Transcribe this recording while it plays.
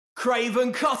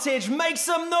Craven Cottage, make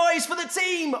some noise for the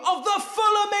team of the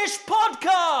Fulhamish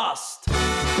podcast!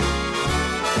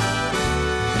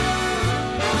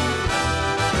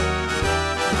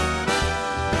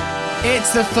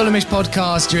 It's the Fulhamish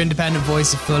podcast, your independent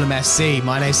voice of Fulham FC.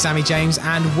 My name's Sammy James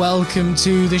and welcome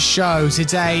to the show.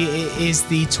 Today it is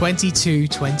the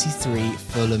 22-23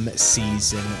 Fulham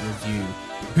season review.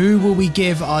 Who will we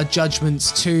give our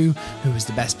judgments to? Who was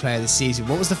the best player of the season?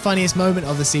 What was the funniest moment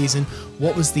of the season?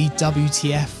 What was the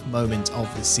WTF moment of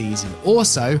the season?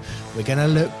 Also, we're going to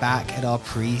look back at our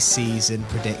pre-season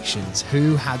predictions.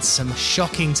 Who had some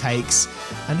shocking takes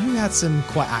and who had some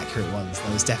quite accurate ones?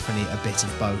 There was definitely a bit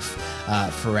of both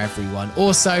for everyone.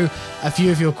 Also, a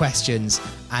few of your questions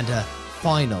and a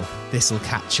final this'll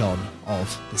catch on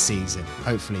of the season.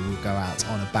 Hopefully we'll go out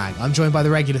on a bang. I'm joined by the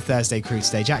regular Thursday crew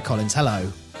today. Jack Collins, hello.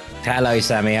 Hello,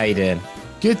 Sammy. How you doing?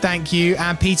 Good, thank you.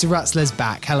 And Peter Rutzler's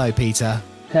back. Hello, Peter.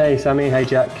 Hey, Sammy. Hey,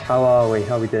 Jack. How are we?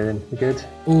 How are we doing? We good?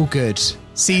 All good.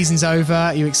 Season's over.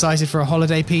 Are you excited for a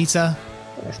holiday, Peter?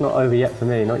 It's not over yet for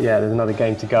me. Not yet. There's another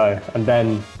game to go. And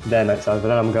then it's over.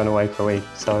 Then I'm going away for a week.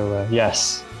 So,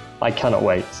 yes, I cannot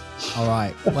wait. All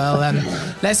right. Well,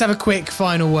 let's have a quick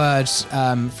final word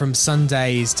from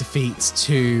Sunday's defeat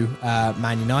to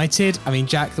Man United. I mean,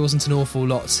 Jack, there wasn't an awful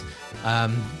lot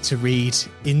to read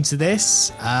into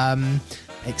this,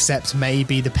 except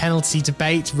maybe the penalty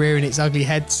debate rearing its ugly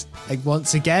head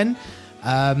once again.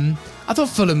 I thought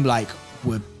Fulham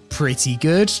were pretty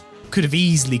good. Could have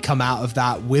easily come out of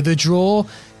that with a draw.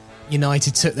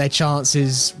 United took their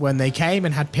chances when they came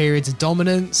and had periods of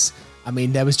dominance. I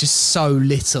mean, there was just so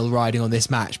little riding on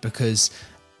this match because,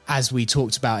 as we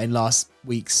talked about in last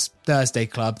week's Thursday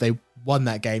Club, they won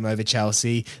that game over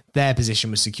Chelsea. Their position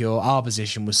was secure. Our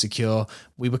position was secure.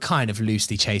 We were kind of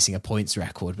loosely chasing a points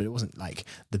record, but it wasn't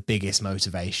the biggest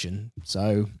motivation.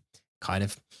 So kind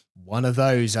of one of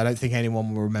those. I don't think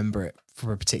anyone will remember it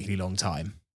for a particularly long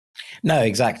time. No,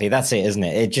 exactly. That's it, isn't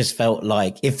it? It just felt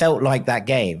like that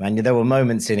game. And there were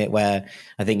moments in it where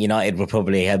I think United would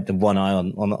probably have one eye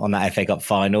on that FA Cup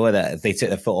final, that they took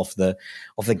their foot off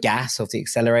the gas, off the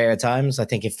accelerator at times. I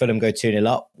think if Fulham go 2-0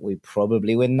 up, we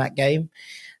probably win that game.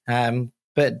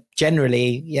 But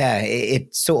generally, yeah,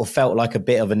 it sort of felt like a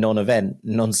bit of a non-event,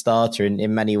 non-starter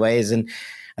in many ways. And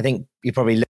I think you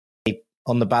probably look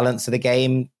on the balance of the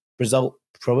game, result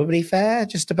probably fair,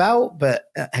 just about. But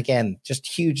again, just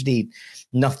hugely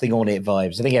nothing on it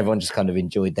vibes. I think everyone just kind of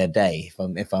enjoyed their day,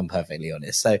 if I'm perfectly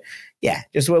honest. So yeah,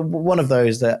 just one of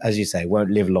those that, as you say, won't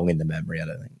live long in the memory, I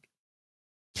don't think.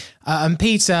 And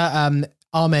Peter,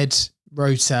 Ahmed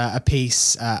wrote a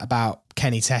piece about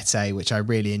Kenny Tete, which I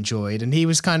really enjoyed. And he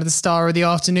was kind of the star of the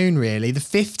afternoon, really. The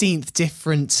 15th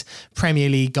different Premier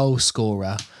League goal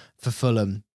scorer for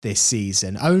Fulham this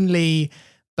season. Only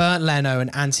Bernd Leno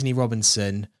and Anthony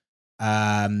Robinson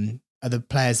are the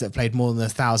players that have played more than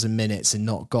 1,000 minutes and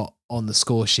not got on the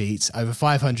score sheet. Over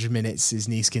 500 minutes is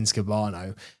Neeskens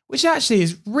Kebano, which actually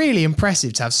is really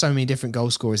impressive to have so many different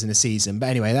goal scorers in a season. But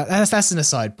anyway, that's an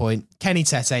aside point. Kenny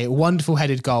Tete, a wonderful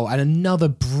headed goal and another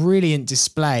brilliant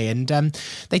display. And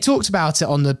they talked about it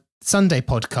on the Sunday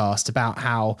podcast about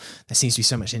how there seems to be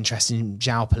so much interest in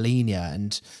João Palhinha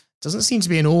and doesn't seem to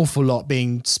be an awful lot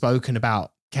being spoken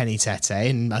about Kenny Tete,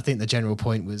 and I think the general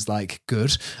point was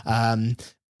good.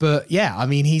 But yeah, I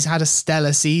mean, he's had a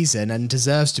stellar season and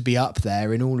deserves to be up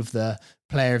there in all of the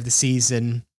player of the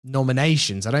season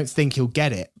nominations. I don't think he'll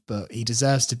get it, but he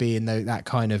deserves to be in that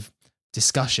kind of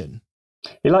discussion.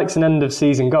 He likes an end of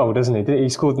season goal, doesn't he? He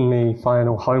scored in the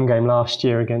final home game last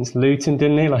year against Luton,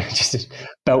 didn't he? Just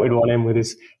belted one in with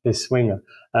his swinger.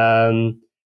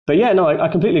 But yeah, no, I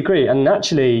completely agree. And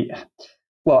actually,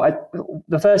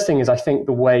 the first thing is I think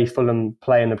the way Fulham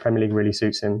play in the Premier League really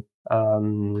suits him.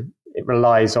 It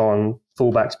relies on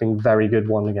fullbacks being very good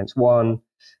 1-against-1. I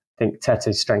think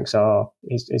Tete's strengths are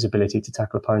his ability to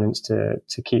tackle opponents, to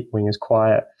keep wingers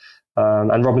quiet.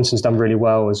 And Robinson's done really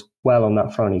well on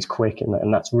that front. He's quick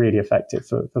and that's really effective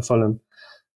for Fulham.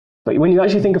 But when you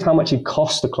actually think of how much he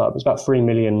cost the club, it's about £3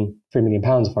 million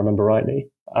if I remember rightly.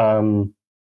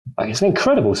 It's an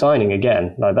incredible signing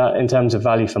again, like that in terms of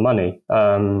value for money.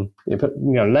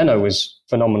 Leno was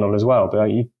phenomenal as well,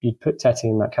 but you put Tete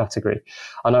in that category.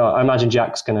 I imagine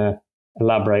Jack's going to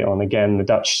elaborate on again the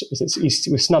Dutch.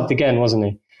 He was snubbed again, wasn't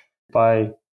he,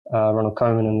 by Ronald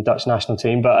Koeman and the Dutch national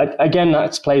team? But again,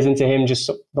 that plays into him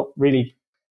just not really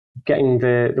getting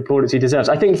the plaudits he deserves.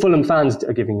 I think Fulham fans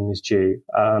are giving him his due.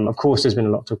 Of course, there's been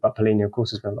a lot of talk about Palhinha. Of course,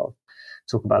 there's been a lot of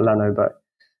talk about Leno, but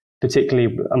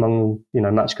particularly among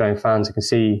match-going fans, you can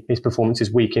see his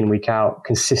performances week in, week out,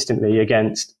 consistently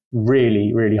against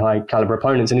really, really high-caliber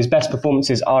opponents. And his best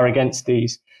performances are against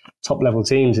these top level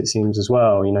teams, it seems, as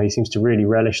well. You know, he seems to really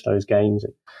relish those games.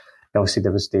 Obviously,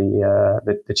 there was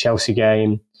the Chelsea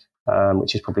game,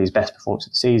 which is probably his best performance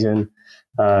of the season.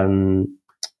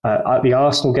 The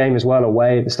Arsenal game as well,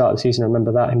 away at the start of the season, I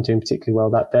remember that, him doing particularly well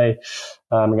that day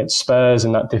against Spurs,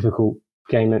 and that difficult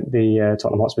game at the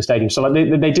Tottenham Hotspur Stadium. So like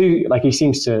they do, like, he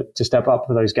seems to step up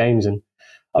for those games. And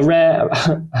a rare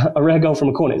goal from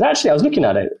a corner. It's actually, I was looking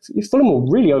at it, Fulham were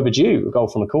really overdue a goal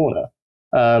from a corner.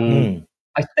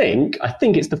 I think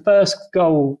it's the first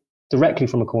goal directly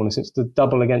from a corner since the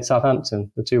double against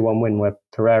Southampton, the 2-1 win where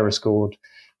Pereira scored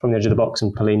from the edge of the box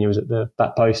and Palhinha was at the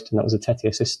back post, and that was a Tete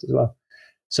assist as well.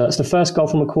 So that's the first goal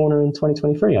from a corner in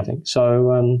 2023, I think.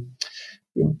 So,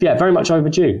 yeah, very much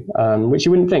overdue, which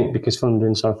you wouldn't think because Fulham have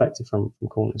been so effective from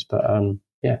corners. But,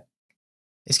 yeah.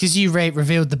 It's because you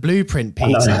revealed the blueprint,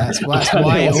 Peter. That's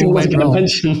why it all went wrong.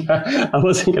 I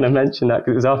wasn't going to mention that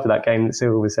because it was after that game that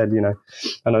Silva said, you know,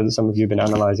 I know that some of you have been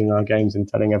analysing our games and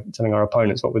telling our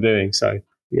opponents what we're doing. So,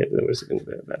 yeah, there was a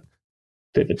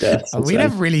bit of a death. We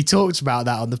never really talked about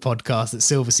that on the podcast, that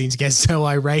Silva seems to get so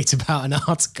irate about an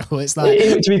article. It's like,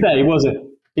 to be fair,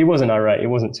 he wasn't irate. He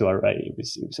wasn't too irate. He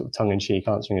was sort of tongue-in-cheek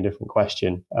answering a different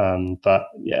question. But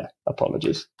yeah,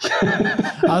 apologies.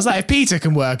 I was like, if Peter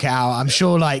can work it out, I'm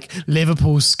sure like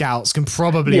Liverpool scouts can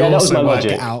probably also work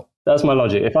it out. That's my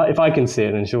logic. If I can see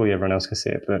it, then surely everyone else can see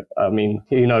it. But I mean,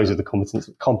 who knows of the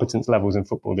competence levels in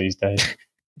football these days?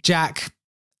 Jack,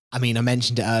 I mean, I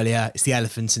mentioned it earlier. It's the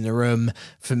elephant in the room.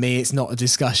 For me, it's not a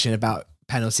discussion about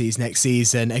penalties next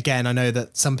season. Again, I know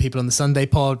that some people on the Sunday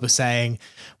pod were saying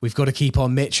we've got to keep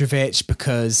on Mitrovic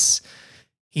because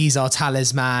he's our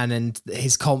talisman and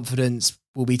his confidence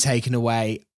will be taken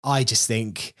away. I just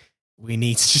think we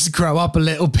need to just grow up a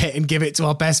little bit and give it to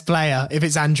our best player. If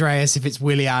it's Andreas, if it's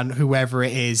Willian, whoever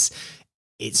it is,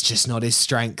 it's just not his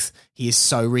strength. He is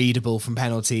so readable from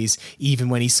penalties. Even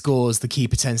when he scores, the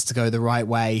keeper tends to go the right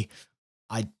way.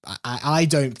 I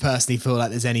don't personally feel like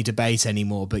there's any debate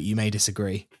anymore, but you may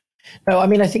disagree. No, I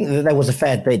mean, I think that there was a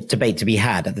fair debate to be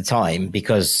had at the time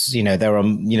because, you know, there are,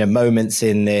 you know, moments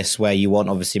in this where you want,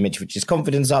 obviously, Mitrovic's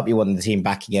confidence up, you want the team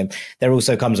backing him. There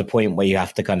also comes a point where you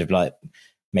have to kind of like,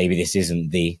 maybe this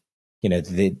isn't the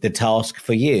task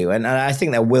for you. And I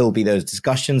think there will be those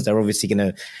discussions. They're obviously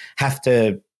going to have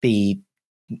to be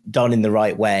done in the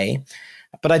right way.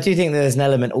 But I do think that there's an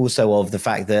element also of the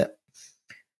fact that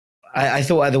I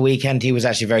thought at the weekend he was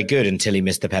actually very good until he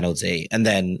missed the penalty. And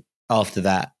then after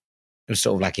that, it was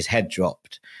sort of like his head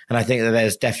dropped. And I think that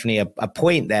there's definitely a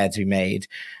point there to be made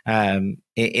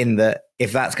in that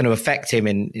if that's going to affect him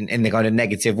in the kind of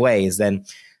negative ways, then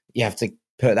you have to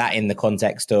put that in the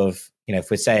context of, you know, if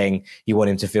we're saying you want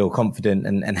him to feel confident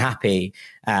and happy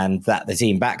and that the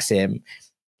team backs him,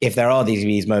 if there are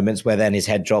these moments where then his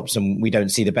head drops and we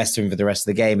don't see the best of him for the rest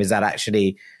of the game, is that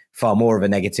actually far more of a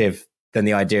negative than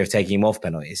the idea of taking him off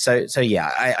penalties? So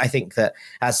yeah, I think that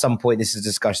at some point this is a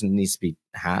discussion that needs to be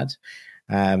had.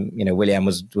 You know, Willian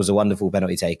was a wonderful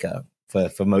penalty taker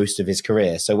for most of his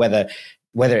career. So whether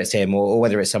it's him or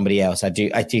whether it's somebody else, I do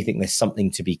think there's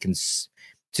something to be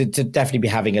to definitely be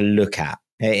having a look at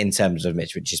in terms of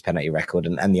Mitrovic's penalty record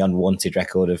and the unwanted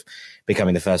record of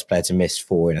becoming the first player to miss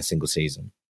 4 in a single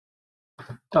season.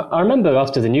 I remember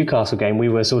after the Newcastle game, we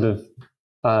were sort of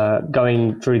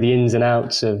going through the ins and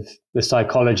outs of the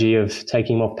psychology of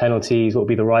taking off penalties, what would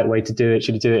be the right way to do it,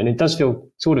 should you do it? And it does feel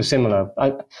sort of similar.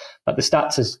 But the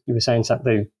stats, as you were saying,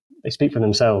 they speak for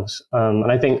themselves. And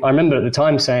I remember at the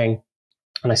time saying,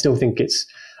 and I still think it's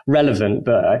relevant,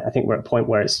 but I think we're at a point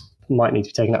where it might need to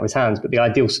be taken out of his hands. But the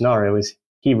ideal scenario is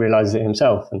he realizes it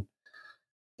himself, and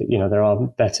you know there are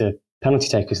better penalty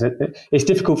takers. It's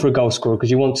difficult for a goal scorer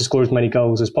because you want to score as many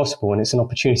goals as possible, and it's an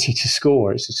opportunity to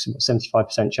score. It's just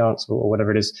 75% chance or whatever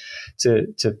it is to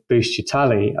boost your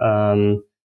tally.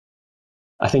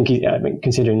 I think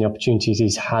considering the opportunities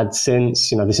he's had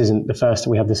since, you know, this isn't the first that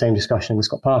we have the same discussion in the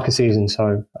Scott Parker season.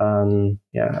 So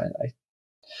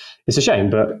it's a shame,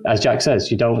 but as Jack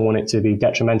says, you don't want it to be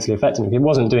detrimentally affecting. If it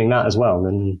wasn't doing that as well,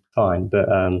 then fine. But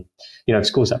you know, if he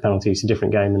scores that penalty, it's a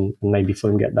different game, and maybe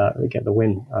Fulham get the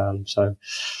win. So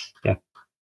yeah,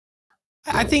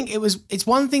 I think it's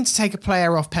one thing to take a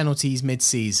player off penalties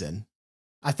mid-season.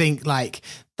 I think like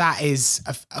that is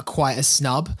quite a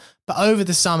snub, But over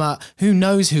the summer, who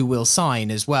knows who we'll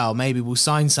sign as well? Maybe we'll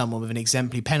sign someone with an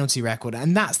exemplary penalty record.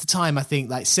 And that's the time, I think,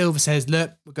 like Silva says,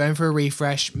 look, we're going for a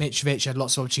refresh. Mitrovic had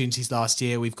lots of opportunities last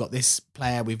year. We've got this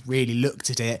player. We've really looked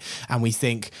at it. And we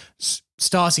think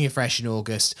starting afresh in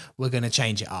August, we're going to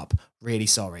change it up. Really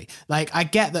sorry. Like, I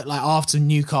get that, like, after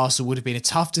Newcastle would have been a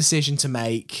tough decision to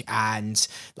make, and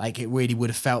like it really would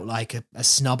have felt like a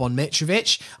snub on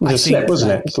Mitrovic. It was a slip,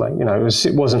 wasn't it? It's like, you know,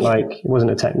 it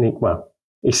wasn't a technique. Well,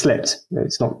 he slipped.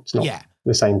 It's not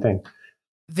the same thing.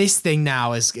 This thing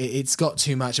now it's got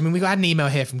too much. I mean, we had an email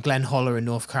here from Glenn Holler in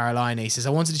North Carolina. He says,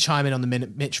 I wanted to chime in on the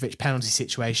Mitrovic penalty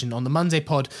situation. On the Monday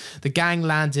pod, the gang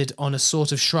landed on a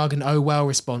sort of shrug and oh well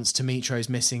response to Mitro's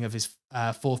missing of his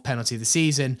fourth penalty of the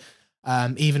season.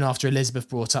 Even after Elizabeth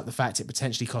brought up the fact it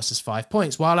potentially cost us 5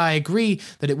 points. While I agree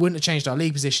that it wouldn't have changed our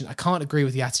league position, I can't agree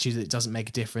with the attitude that it doesn't make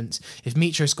a difference. If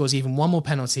Mitro scores even one more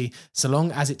penalty, so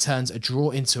long as it turns a draw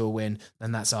into a win,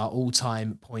 then that's our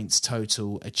all-time points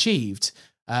total achieved.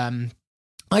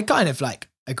 I kind of like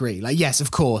agree. Like, yes,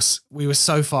 of course, we were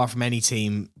so far from any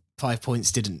team, 5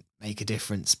 points didn't make a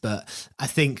difference. But I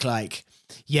think, like,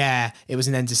 yeah, it was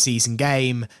an end of season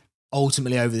game.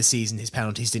 Ultimately, over the season, his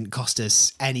penalties didn't cost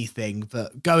us anything.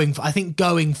 But I think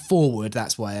going forward,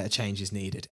 that's why a change is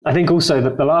needed. I think also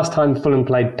that the last time Fulham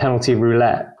played penalty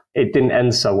roulette, it didn't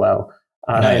end so well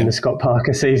in the Scott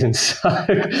Parker season. So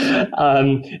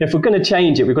if we're going to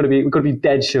change it, we've got to be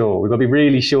dead sure. We've got to be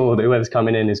really sure that whoever's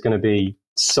coming in is going to be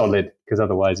solid, because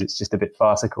otherwise it's just a bit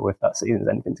farcical if that season's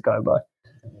anything to go by.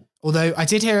 Although I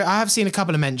have seen a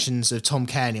couple of mentions of Tom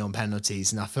Kearney on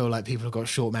penalties, and I feel like people have got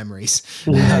short memories.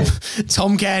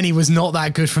 Tom Kearney was not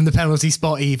that good from the penalty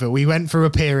spot either. We went through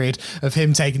a period of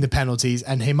him taking the penalties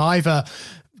and him either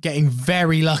getting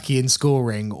very lucky in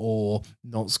scoring or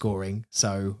not scoring.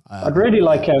 So I'd really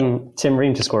like Tim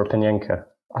Ream to score a Panenka.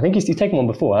 I think he's taken one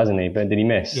before, hasn't he? But did he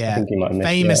miss? Yeah. I think he might have missed.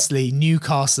 Famously,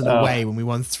 Newcastle away when we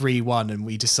won 3-1 and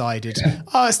we decided,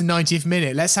 it's the 90th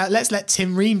minute. Let's let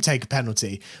Tim Ream take a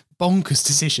penalty. Bonkers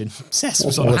decision. Cesc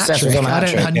was on a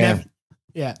hat-trick.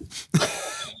 Yeah.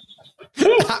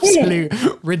 Absolute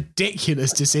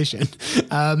ridiculous decision.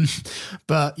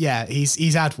 But yeah,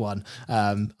 he's had one.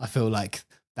 I feel like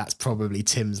that's probably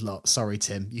Tim's lot. Sorry,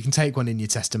 Tim. You can take one in your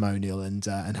testimonial and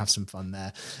have some fun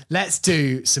there. Let's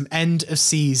do some end of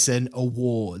season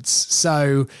awards.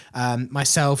 So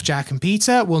myself, Jack and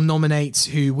Peter will nominate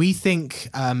who we think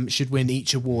should win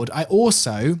each award. I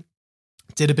also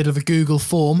did a bit of a Google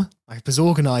form. I was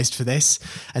organised for this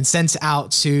and sent it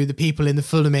out to the people in the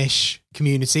Fulhamish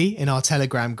community in our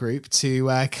Telegram group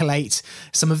to collate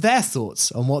some of their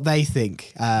thoughts on what they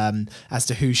think as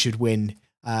to who should win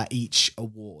each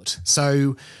award.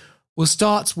 So we'll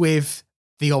start with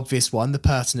the obvious one, the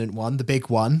pertinent one, the big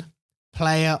one,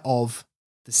 player of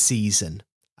the season.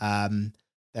 There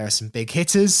are some big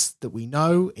hitters that we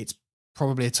know. It's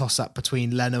probably a toss-up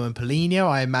between Leno and Paulinho,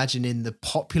 I imagine, in the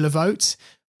popular vote.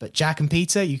 But Jack and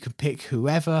Peter, you can pick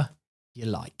whoever you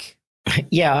like.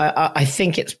 Yeah, I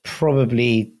think it's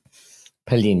probably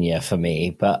Paulinho for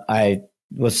me, but I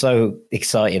was so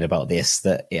excited about this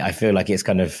that I feel like it's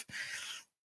kind of...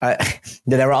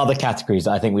 there are other categories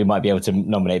that I think we might be able to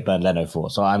nominate Bernd Leno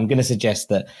for. So I'm going to suggest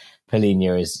that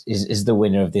Paulinho is the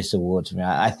winner of this award to me.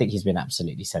 I think he's been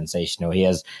absolutely sensational. He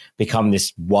has become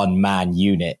this one-man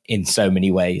unit in so many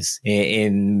ways.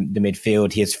 In the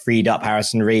midfield, he has freed up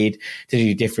Harrison Reed to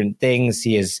do different things.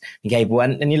 He is capable.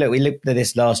 And we looked at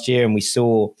this last year and we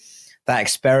saw that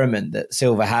experiment that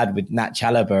Silva had with Nat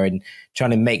Chalobah and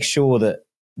trying to make sure that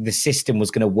the system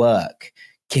was going to work,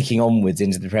 kicking onwards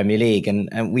into the Premier League.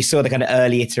 And we saw the kind of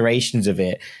early iterations of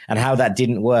it and how that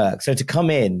didn't work. So to come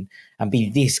in and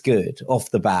be this good off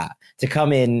the bat, to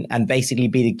come in and basically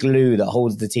be the glue that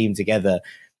holds the team together.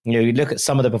 You look at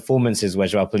some of the performances where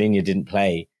Joao Paulinho didn't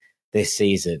play this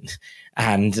season,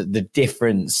 and the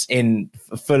difference in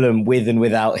Fulham with and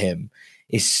without him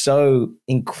is so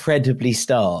incredibly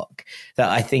stark that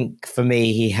I think for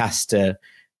me, he has to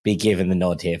be given the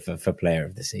nod here for player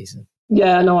of the season.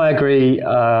 Yeah, no, I agree.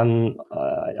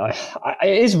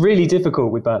 It is really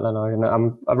difficult with Bernd Leno.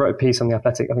 And I wrote a piece on The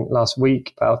Athletic, I think, last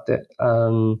week about it,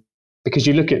 because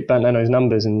you look at Bernd Leno's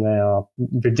numbers and they are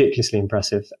ridiculously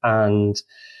impressive. And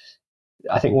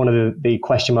I think one of the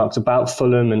question marks about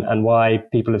Fulham and why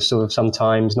people have sort of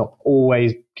sometimes not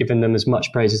always given them as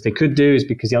much praise as they could do is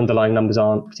because the underlying numbers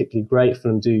aren't particularly great.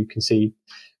 Fulham do concede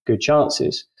good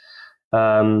chances.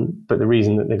 But the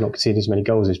reason that they've not conceded as many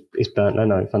goals is Bernd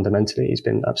Leno. Fundamentally, he's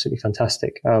been absolutely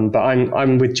fantastic. But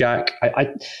I'm with Jack.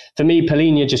 For me,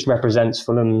 Paulinho just represents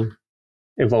Fulham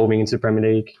evolving into the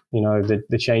Premier League.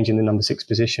 The change in the number 6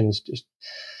 position is just,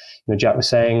 Jack was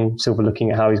saying, Silva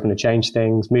looking at how he's going to change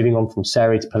things, moving on from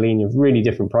Seri to Palhinha, really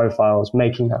different profiles,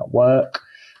 making that work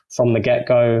from the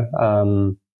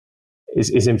get-go.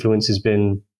 His influence has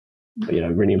been,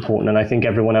 really important. And I think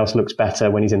everyone else looks better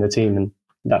when he's in the team. And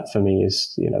that for me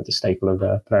is, the staple of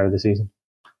the player of the season.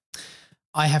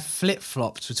 I have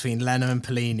flip-flopped between Leno and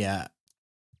Palhinha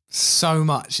so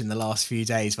much in the last few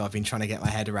days where I've been trying to get my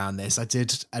head around this. I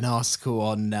did an article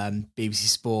on BBC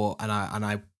Sport and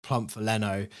I plumped for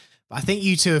Leno, but I think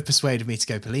you two have persuaded me to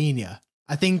go Palhinha.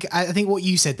 I think what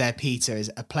you said there, Peter,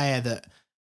 is a player that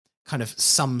kind of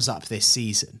sums up this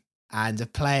season and a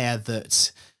player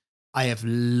that I have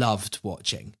loved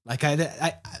watching. Like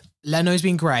Leno's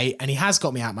been great and he has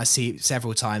got me out my seat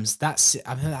several times. That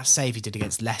save he did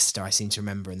against Leicester, I seem to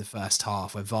remember in the first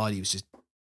half where Vardy was just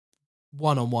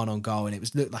one-on-one on goal and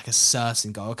it looked like a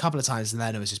certain goal. A couple of times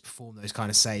Leno has just performed those kind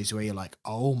of saves where you're like,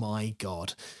 oh my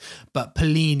God. But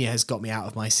Palhinha has got me out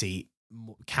of my seat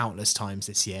countless times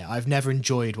this year. I've never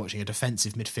enjoyed watching a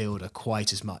defensive midfielder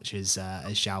quite as much as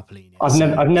João Palhinha.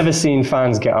 I've never seen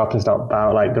fans get up and start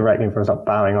bowing, like directly in front, start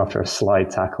bowing after a slide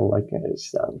tackle. Like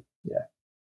it's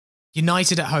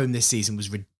United at home this season was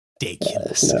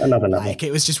ridiculous. Another. Like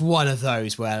it was just one of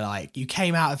those where like you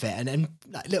came out of it and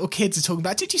like, little kids are talking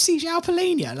about, did you see João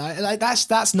Palhinha? Like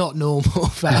that's not normal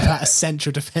for a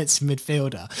central defensive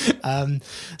midfielder.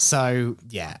 So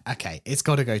yeah, okay, it's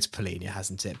got to go to Palhinha,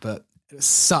 hasn't it? But it was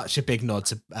such a big nod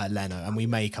to Leno, and we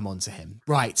may come on to him.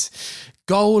 Right,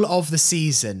 goal of the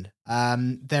season.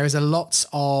 There is a lot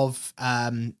of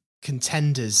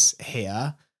contenders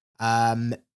here.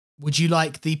 Would you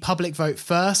like the public vote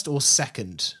first or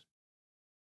second?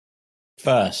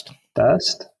 First,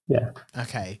 yeah.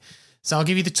 Okay, so I'll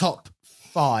give you the top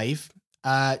 5.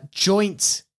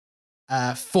 Joint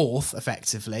fourth,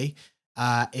 effectively,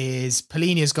 is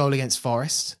Palhinha's goal against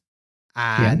Forest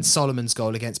and Solomon's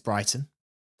goal against Brighton.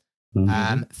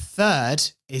 Mm-hmm.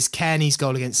 Third is Kearney's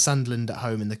goal against Sunderland at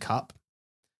home in the Cup.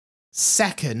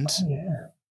 Second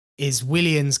is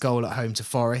Willian's goal at home to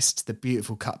Forest, the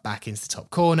beautiful cut back into the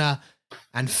top corner.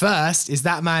 And first is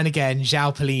that man again,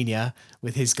 João Palhinha,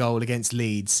 with his goal against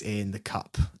Leeds in the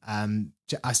Cup.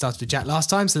 I started with Jack last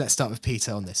time, so let's start with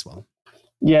Peter on this one.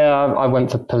 Yeah, I went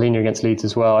for Palhinha against Leeds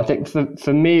as well. I think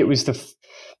for me, it was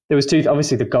there was two.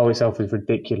 Obviously, the goal itself was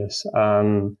ridiculous. I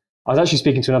was actually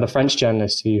speaking to another French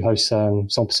journalist who hosts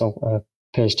 100%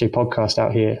 PSG podcast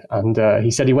out here, and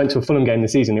he said he went to a Fulham game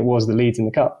this season. It was the Leeds in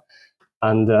the Cup.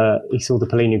 And he saw the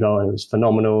Palhinha goal and it was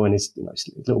phenomenal. And his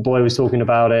little boy was talking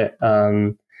about it.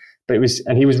 But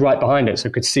he was right behind it. So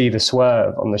could see the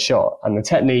swerve on the shot and the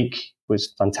technique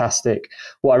was fantastic.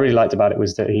 What I really liked about it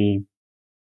was that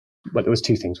there was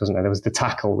two things, wasn't there? There was the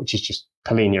tackle, which is just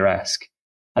Palhinha-esque.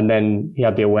 And then he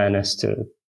had the awareness to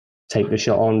take the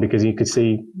shot on because you could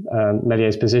see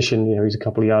Medier's position. He's a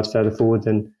couple of yards further forward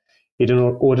than he'd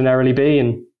ordinarily be.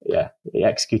 And he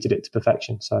executed it to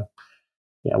perfection. So,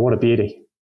 yeah, what a beauty.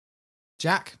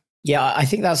 Jack? Yeah, I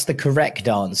think that's the correct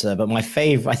answer. But I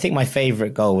think my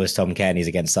favourite goal was Tom Kearney's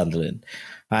against Sunderland.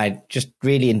 I just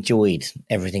really enjoyed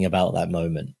everything about that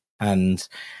moment. And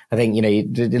I think,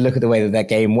 you look at the way that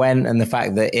game went and the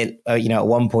fact that it, at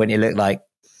one point it looked like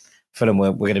Fulham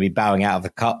were going to be bowing out of the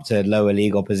cup to lower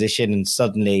league opposition. And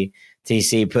suddenly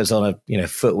TC puts on a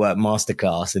footwork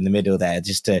masterclass in the middle there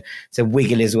just to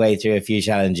wiggle his way through a few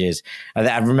challenges. And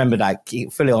I remember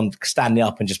fully on standing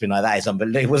up and just being like, that is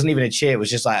unbelievable. It wasn't even a cheer. It was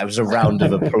just like, it was a round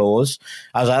of applause.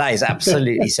 I was like, that is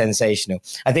absolutely sensational.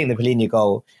 I think the Palhinha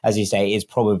goal, as you say, is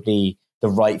probably the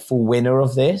rightful winner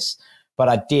of this, but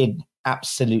I did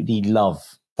absolutely love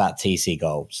that TC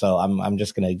goal. So I'm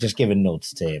just going to give a nod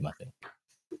to him, I think.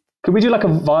 Could we do like a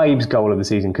vibes goal of the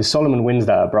season? Because Solomon wins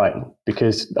that at Brighton.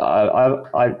 Because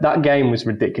that game was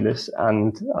ridiculous,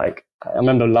 and I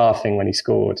remember laughing when he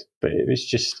scored. But it was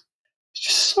just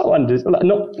so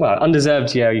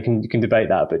undeserved. Yeah, you can debate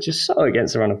that, but just so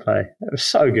against the run of play. It was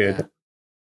so good. Yeah.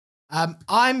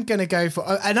 I'm going to go for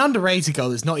an underrated goal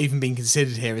that's not even been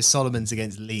considered here is Solomon's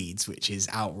against Leeds, which is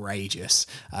outrageous.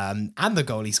 And the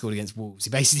goal he scored against Wolves. He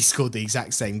basically scored the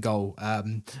exact same goal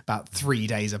about 3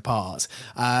 days apart.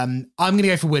 I'm going to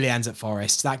go for Willian's at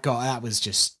Forest. That was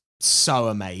just so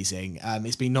amazing.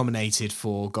 It's been nominated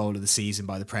for goal of the season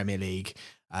by the Premier League.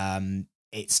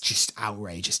 It's just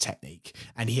outrageous technique.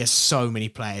 And he has so many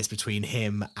players between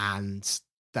him and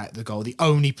the goal. The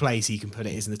only place he can put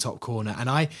it is in the top corner.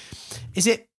 And is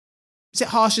it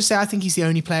harsh to say I think he's the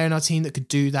only player in our team that could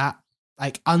do that?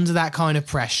 Like under that kind of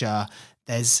pressure,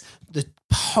 there's the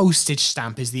postage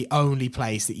stamp is the only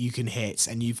place that you can hit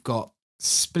and you've got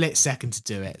split second to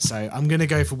do it. So I'm going to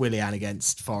go for Willian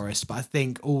against Forest, but I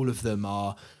think all of them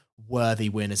are worthy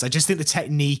winners. I just think the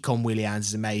technique on Willians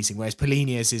is amazing, whereas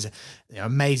Polinius is an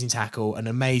amazing tackle, an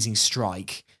amazing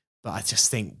strike, but I just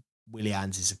think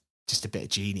Willians is just a bit of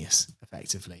genius,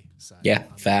 effectively. So yeah,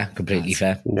 fair, completely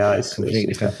fair. No, it's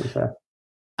completely fair.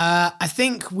 I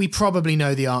think we probably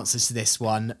know the answers to this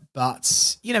one,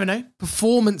 but you never know.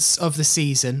 Performance of the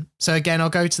season. So again,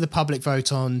 I'll go to the public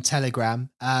vote on Telegram.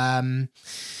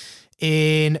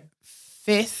 In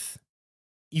fifth,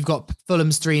 you've got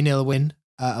Fulham's 3-0 win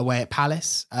away at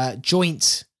Palace.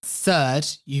 Joint third,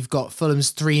 you've got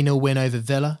Fulham's 3-0 win over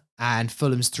Villa and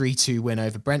Fulham's 3-2 win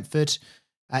over Brentford.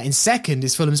 In second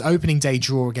is Fulham's opening day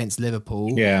draw against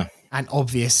Liverpool. Yeah. And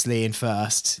obviously in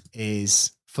first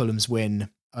is Fulham's win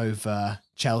over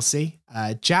Chelsea.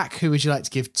 Jack, who would you like to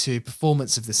give to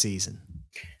performance of the season?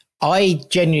 I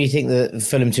genuinely think that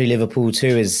Fulham 2, Liverpool 2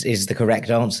 is the correct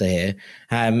answer here.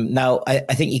 Now, I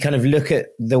think you kind of look at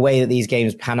the way that these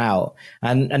games pan out,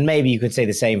 and maybe you could say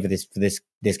the same for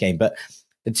this game. But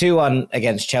the 2-1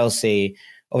 against Chelsea,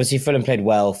 obviously Fulham played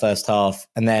well first half,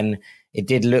 and then it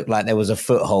did look like there was a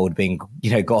foothold being,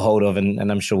 got hold of,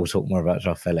 and I'm sure we'll talk more about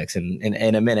Joao Felix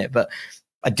in a minute. But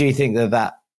I do think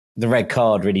that the red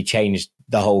card really changed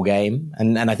the whole game.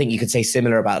 And I think you could say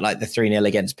similar about like the 3-0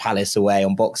 against Palace away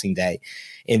on Boxing Day,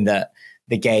 in that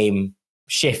the game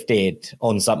shifted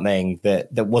on something that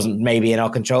wasn't maybe in our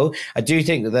control. I do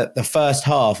think that the first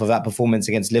half of that performance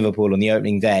against Liverpool on the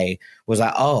opening day was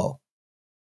like, oh,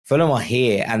 Fulham are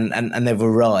here and they've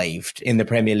arrived in the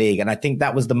Premier League. And I think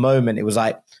that was the moment it was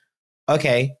like,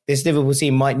 okay, this Liverpool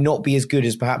team might not be as good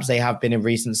as perhaps they have been in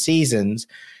recent seasons,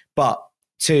 but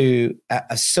to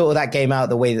sort of that game out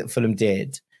the way that Fulham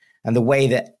did and the way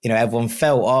that, everyone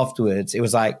felt afterwards, it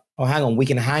was like, oh, hang on, we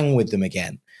can hang with them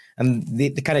again. And the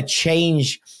kind of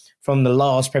change from the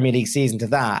last Premier League season to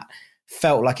that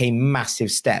felt like a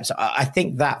massive step. So I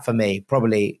think that for me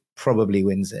probably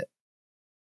wins it.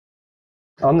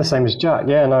 I'm the same as Jack.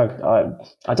 Yeah, no,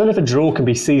 I don't know if a draw can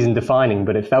be season defining,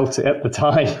 but it felt it at the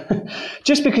time,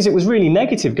 just because it was really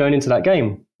negative going into that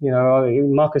game.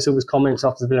 Marco Silva's comments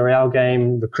after the Villarreal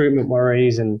game, recruitment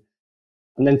worries, and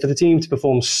then for the team to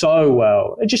perform so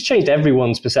well, it just changed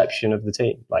everyone's perception of the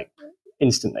team, like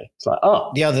instantly. It's like,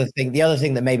 oh. The other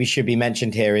thing that maybe should be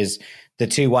mentioned here is the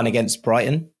 2-1 against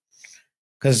Brighton.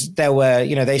 Because there were,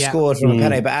 they scored from a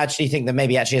penalty, but I actually think that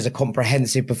maybe as a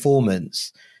comprehensive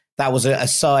performance, that was a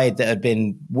side that had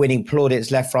been winning plaudits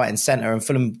left, right, and centre, and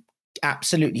Fulham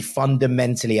absolutely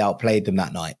fundamentally outplayed them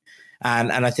that night.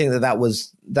 And I think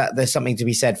that there's something to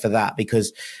be said for that,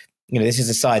 because this is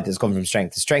a side that's gone from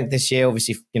strength to strength this year.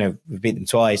 Obviously, we've beat them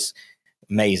twice,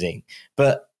 amazing.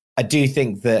 But I do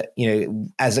think that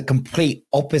as a complete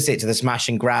opposite to the smash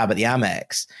and grab at the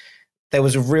Amex, there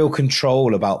was a real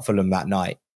control about Fulham that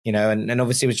night. And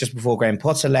obviously it was just before Graham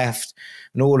Potter left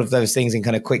and all of those things in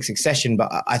kind of quick succession.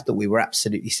 But I thought we were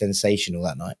absolutely sensational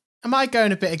that night. Am I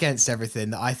going a bit against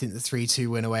everything that I think the 3-2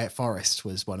 win away at Forest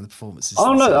was one of the performances?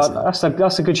 Oh, no,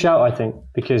 that's a good shout, I think,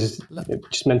 because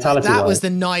just mentality. That was the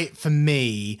night for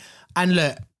me. And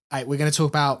look, we're going to talk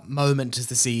about moment of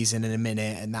the season in a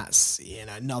minute, and that's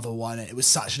another one. It was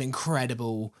such an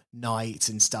incredible night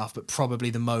and stuff, but probably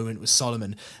the moment was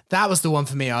Solomon. That was the one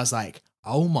for me. I was like,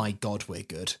 oh my God, we're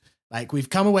good. Like, we've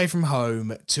come away from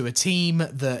home to a team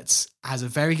that has a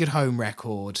very good home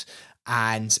record,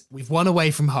 and we've won away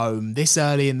from home this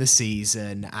early in the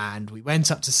season, and we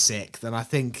went up to sixth. And I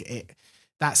think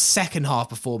that second half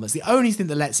performance, the only thing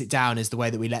that lets it down is the way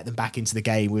that we let them back into the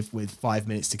game with 5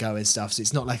 minutes to go and stuff. So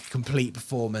it's not like a complete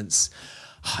performance.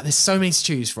 There's so many to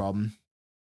choose from.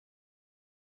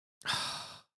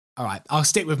 All right, I'll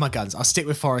stick with my guns. I'll stick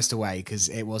with Forest away because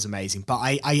it was amazing. But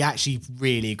I actually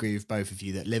really agree with both of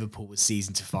you that Liverpool was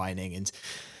season defining,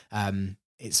 and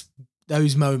it's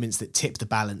those moments that tip the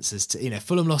balance as to,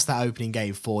 Fulham lost that opening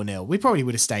game 4-0. We probably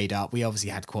would have stayed up. We obviously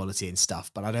had quality and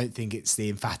stuff, but I don't think it's the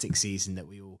emphatic season that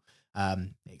we all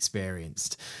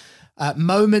experienced.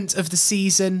 Moment of the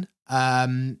season.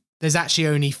 There's actually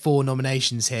only 4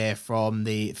 nominations here from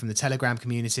the Telegram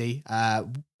community.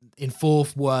 In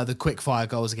fourth were the quickfire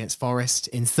goals against Forest.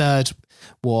 In third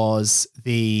was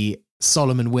the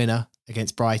Solomon winner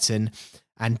against Brighton.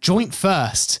 And joint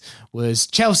first was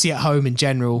Chelsea at home in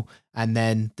general, and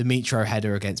then the Mitro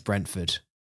header against Brentford.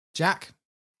 Jack?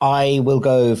 I will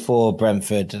go for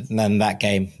Brentford and that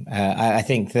game. I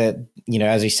think that,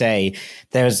 as you say,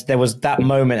 there was that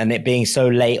moment and it being so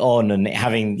late on and it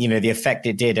having, the effect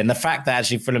it did. And the fact that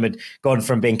actually Fulham had gone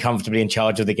from being comfortably in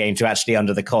charge of the game to actually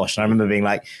under the cosh. And I remember being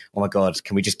like, oh my God,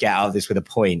 can we just get out of this with a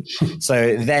point?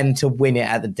 So then to win it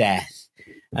at the death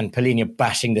and Palhinha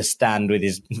bashing the stand with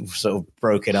his sort of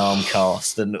broken arm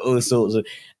cast and all sorts of,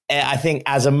 I think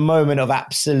as a moment of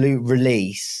absolute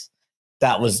release,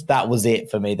 that was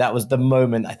it for me. That was the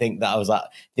moment I think that I was like,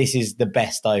 this is the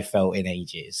best I've felt in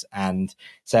ages. And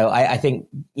so I think,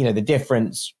 the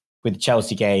difference with the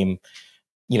Chelsea game,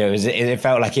 it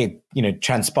felt like it,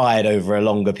 transpired over a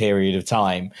longer period of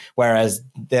time. Whereas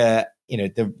the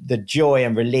joy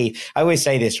and relief, I always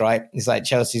say this, right? It's like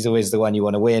Chelsea's always the one you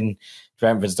want to win.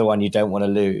 Brentford's the one you don't want to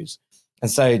lose. And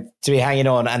so to be hanging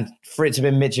on and for it to be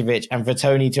Mitrovic and for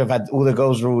Tony to have had all the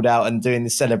goals ruled out and doing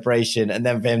the celebration and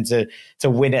then for him to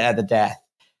win it at the death,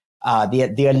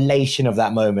 the elation of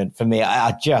that moment for me,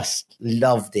 I just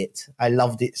loved it. I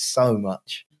loved it so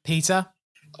much. Peter?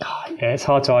 Yeah, it's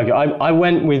hard to argue. I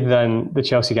went with the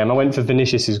Chelsea game. I went for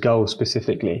Vinicius's goal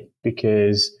specifically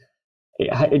because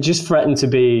it just threatened to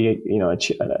be,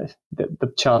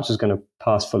 the chance was going to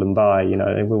pass Fulham by.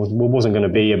 It wasn't going to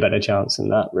be a better chance than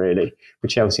that, really, with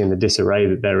Chelsea and the disarray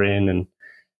that they're in and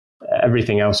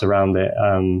everything else around it.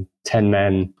 10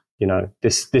 men,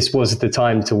 this was the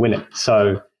time to win it.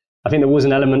 So I think there was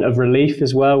an element of relief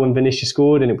as well when Vinicius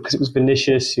scored, and because it was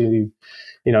Vinicius who,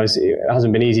 it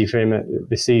hasn't been easy for him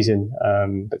this season,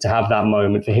 but to have that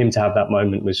moment, for him to have that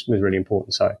moment was really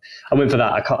important. So I went for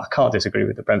that. I can't disagree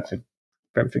with the Brentford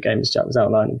game as Jack was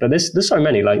outlining, but there's so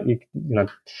many, like I was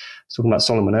talking about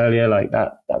Solomon earlier, like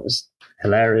that was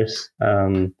hilarious.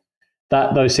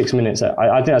 Those 6 minutes,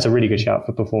 I think that's a really good shout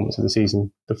for performance of the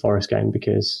season, the Forest game,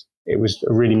 because it was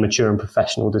a really mature and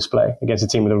professional display against a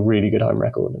team with a really good home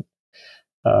record.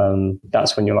 And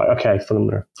that's when you're like, okay,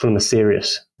 Fulham are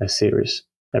serious. They're serious.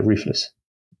 They're ruthless.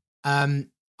 I'm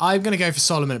going to go for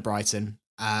Solomon at Brighton.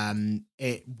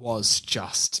 It was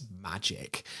just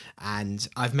magic. And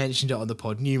I've mentioned it on the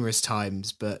pod numerous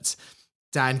times, but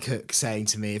Dan Cook saying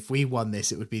to me, if we won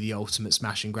this, it would be the ultimate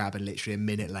smash and grab. And literally a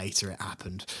minute later, it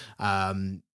happened.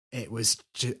 It was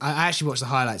I actually watched the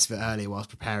highlights of it earlier whilst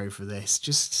preparing for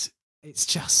this. It's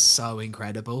just so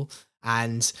incredible.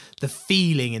 And the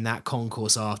feeling in that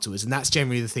concourse afterwards, and that's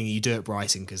generally the thing you do at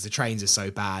Brighton because the trains are so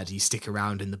bad, you stick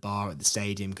around in the bar at the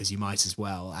stadium because you might as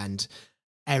well. And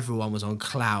everyone was on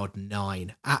cloud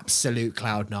 9, absolute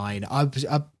cloud 9. I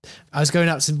was going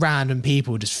up to random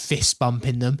people, just fist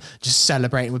bumping them, just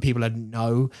celebrating with people I didn't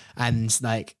know. And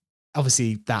like,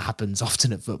 obviously that happens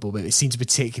often at football, but it seemed to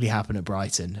particularly happen at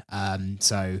Brighton.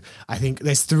 So I think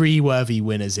there's 3 worthy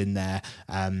winners in there.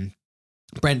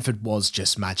 Brentford was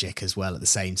just magic as well at the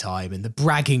same time, and the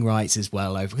bragging rights as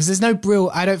well over, because there's no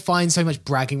I don't find so much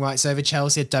bragging rights over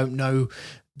Chelsea. I don't know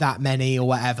that many or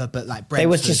whatever, but like Brentford, they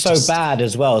were just so bad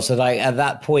as well. So like at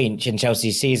that point in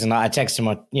Chelsea's season, I texted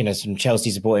my some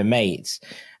Chelsea supporting mates,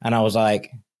 and I was like,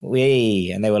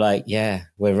 and they were like, yeah,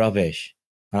 we're rubbish,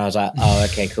 and I was like, oh,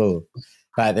 okay, cool.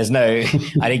 Like there's no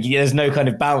kind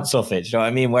of bounce off it. Do you know what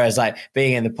I mean? Whereas like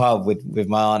being in the pub with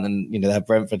my aunt and the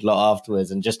Brentford lot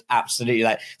afterwards, and just absolutely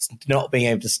like not being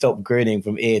able to stop grinning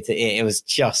from ear to ear, it was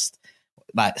just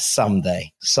like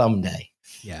someday.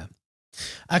 Yeah.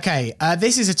 Okay,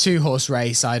 this is a 2-horse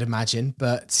race, I'd imagine,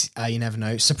 but you never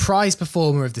know. Surprise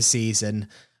performer of the season.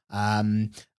 Our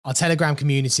Telegram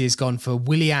community has gone for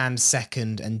Willian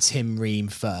second and Tim Ream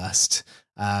first.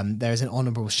 There is an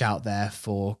honourable shout there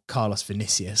for Carlos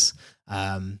Vinicius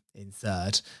in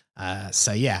third.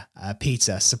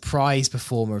 Peter, surprise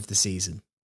performer of the season.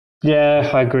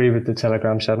 Yeah, I agree with the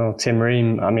Telegram channel. Tim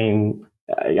Ream, I mean,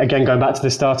 again, going back to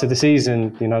the start of the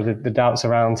season, the doubts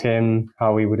around him,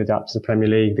 how he would adapt to the Premier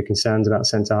League, the concerns about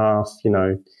centre-half,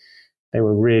 they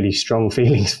were really strong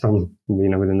feelings from,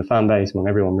 within the fan base, among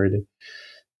everyone really.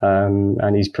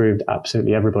 And he's proved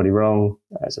absolutely everybody wrong.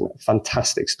 It's a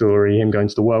fantastic story. Him going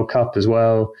to the World Cup as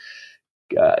well.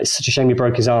 It's such a shame he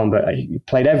broke his arm, but he's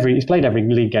played every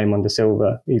league game under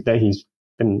Silva. He's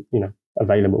been,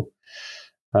 available.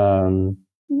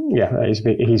 He's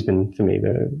been for me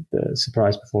the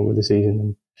surprise performer of the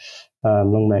season,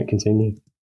 and long may it continue.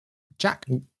 Jack?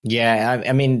 Yeah,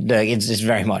 I mean, look, it's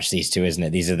very much these two, isn't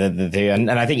it? These are the two, and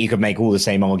I think you could make all the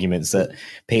same arguments that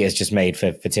Peter's just made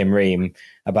for Tim Ream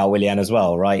about Willian as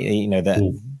well, right?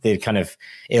 The kind of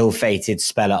ill-fated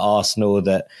spell at Arsenal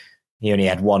that he only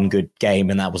had one good game,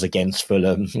 and that was against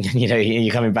Fulham.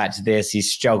 You're coming back to this.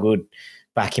 He's struggled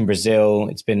back in Brazil.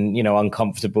 It's been,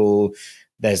 uncomfortable.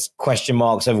 There's question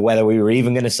marks over whether we were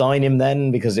even going to sign him then,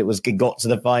 because it got to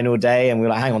the final day and we were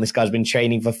like, hang on, this guy's been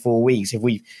training for 4 weeks. If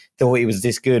we thought he was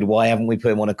this good, why haven't we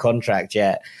put him on a contract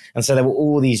yet? And so there were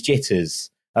all these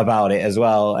jitters about it as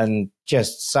well. And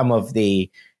just some of the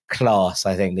class,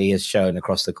 I think, that he has shown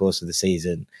across the course of the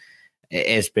season,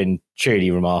 it's been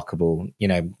truly remarkable.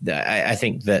 I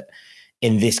think that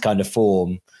in this kind of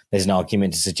form, there's an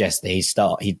argument to suggest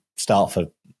that he'd start for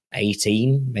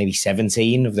 18, maybe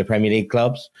 17 of the Premier League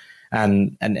clubs.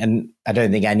 And I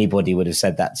don't think anybody would have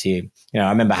said that to you. I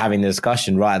remember having the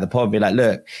discussion right at the pod, be like,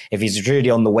 look, if he's truly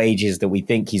on the wages that we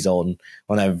think he's on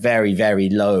a very, very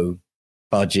low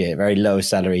budget, very low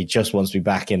salary, just wants to be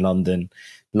back in London,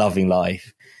 loving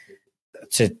life,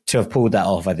 to have pulled that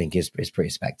off, I think is pretty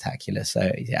spectacular.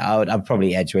 So yeah, I'd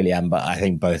probably edge Willian, but I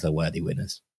think both are worthy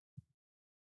winners.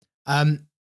 I'm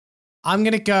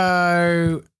gonna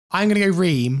go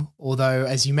Ream, although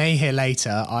as you may hear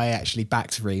later, I actually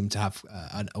backed Ream to have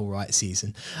an all right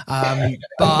season. But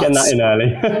getting that in early.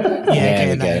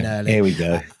 Getting that in early. Here we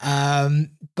go.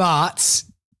 But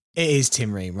it is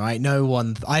Tim Ream, right? No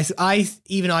one. I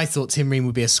thought Tim Ream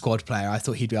would be a squad player. I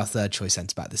thought he'd be our third choice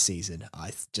centre back this season.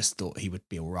 I just thought he would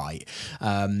be all right.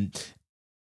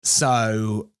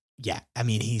 So yeah, I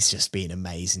mean, he's just been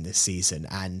amazing this season,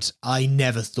 and I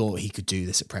never thought he could do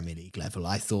this at Premier League level.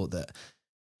 I thought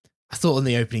on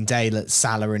the opening day that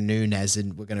Salah and Nunes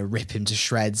were going to rip him to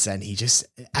shreds, and he just,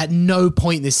 at no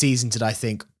point this season did I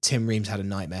think Tim Ream's had a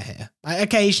nightmare here.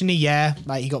 Occasionally, yeah,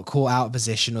 like he got caught out of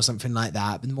position or something like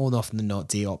that, but more often than not,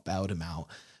 Diop bailed him out.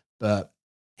 But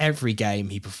every game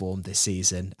he performed this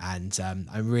season, and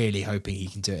I'm really hoping he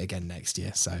can do it again next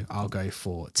year. So I'll go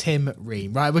for Tim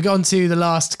Ream. Right, we're on to the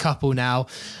last couple now.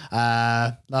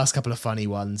 Last couple of funny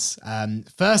ones.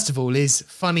 First of all is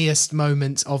funniest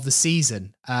moment of the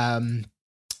season. The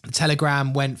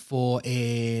Telegram went for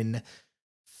in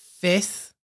 5th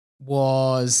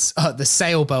was the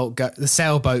sailboat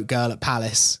girl at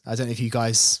Palace. I don't know if you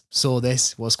guys saw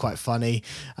this. It was quite funny.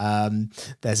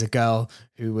 There's a girl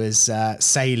who was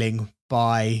sailing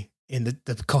by in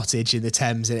the cottage in the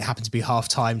Thames, and it happened to be half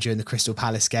time during the Crystal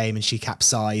Palace game, and she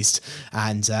capsized,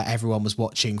 and everyone was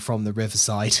watching from the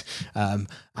riverside and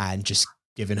just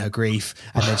giving her grief,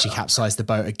 and then she capsized the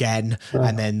boat again,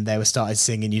 and then they started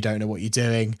singing "You Don't Know What You're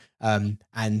Doing,"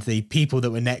 and the people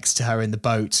that were next to her in the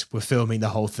boat were filming the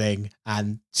whole thing,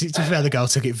 and the girl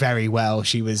took it very well.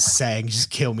 She was saying, "Just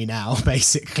kill me now,"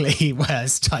 basically,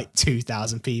 whereas like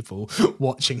 2,000 people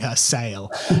watching her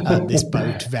sail this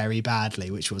boat very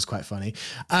badly, which was quite funny.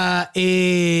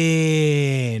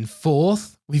 In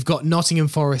 4th, we've got Nottingham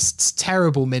Forest's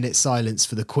terrible minute silence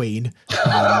for the Queen.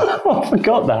 I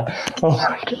forgot that. Oh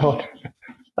my God.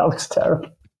 That was terrible.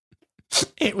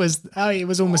 It was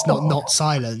almost not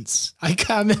silence. I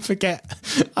can't never forget.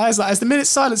 I was like, has the minute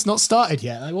silence not started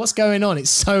yet? Like, what's going on? It's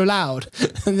so loud.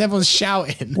 And everyone's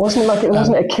shouting. It wasn't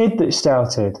a kid that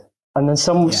shouted. And then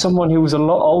someone who was a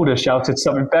lot older shouted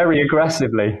something very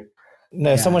aggressively.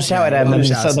 No, someone shouted at him, and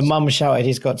so the mum shouted,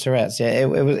 "He's got Tourette's." Yeah,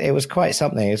 it was quite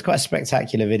something. It was quite a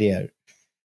spectacular video.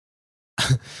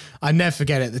 I never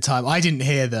forget it at the time. I didn't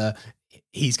hear the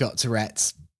 "he's got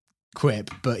Tourette's" quip,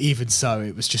 but even so,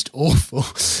 it was just awful.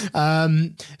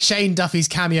 Shane Duffy's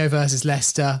cameo versus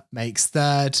Leicester makes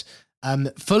 3rd.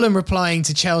 Fulham replying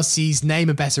to Chelsea's name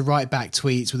a better right back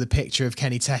tweets with a picture of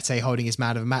Kenny Tete holding his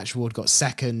man of the match award got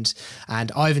 2nd,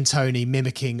 and Ivan Toney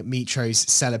mimicking Mitro's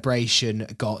celebration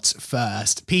got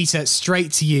 1st. Peter,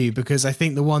 straight to you, because I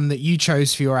think the one that you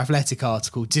chose for your Athletic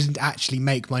article didn't actually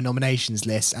make my nominations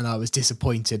list, and I was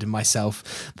disappointed in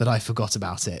myself that I forgot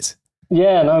about it.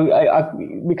 Yeah, no, I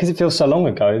because it feels so long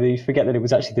ago, you forget that it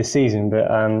was actually this season. But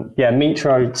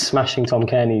Mitro smashing Tom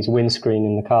Kearney's windscreen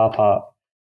in the car park,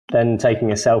 then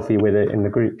taking a selfie with it in the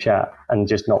group chat and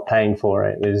just not paying for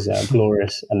it was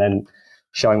glorious. And then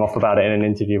showing off about it in an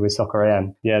interview with Soccer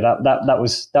AM. Yeah, that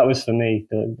was for me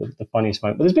the funniest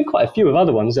moment. But there's been quite a few of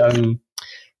other ones.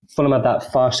 Fulham had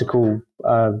that farcical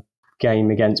game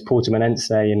against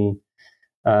Portimonense in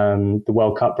the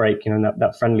World Cup break. You know,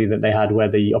 that friendly that they had where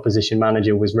the opposition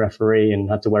manager was referee and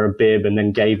had to wear a bib, and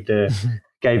then gave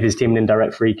his team an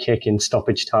indirect free kick in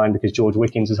stoppage time because George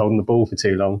Wickens was holding the ball for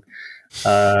too long.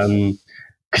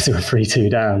 Because they were 3-2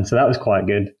 down. So that was quite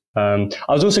good. I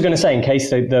was also going to say, in case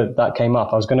that came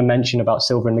up, I was going to mention about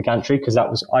Silva in the gantry, because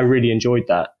I really enjoyed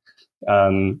that.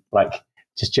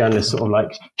 Just journalists sort of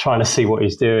like trying to see what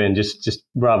he's doing, just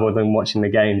rather than watching the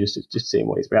game, just seeing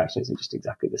what his reactions are, just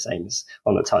exactly the same as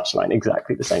on the touchline,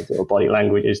 exactly the same sort of body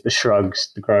language, the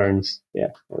shrugs, the groans. Yeah,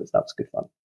 that was good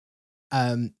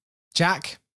fun.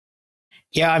 Jack?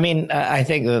 Yeah, I mean, I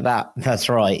think that's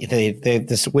right.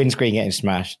 The windscreen getting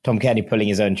smashed, Tom Kearney pulling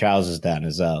his own trousers down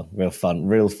as well. Real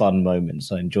fun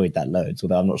moments. I enjoyed that loads,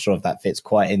 although I'm not sure if that fits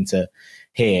quite into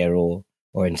here or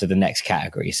or into the next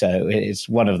category. So it's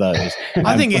one of those.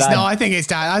 I think it's not. I think it's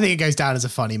down. I think it goes down as a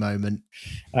funny moment.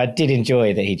 I did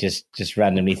enjoy that he just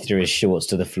randomly threw his shorts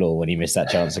to the floor when he missed that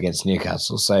chance against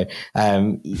Newcastle. So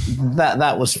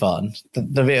that was fun.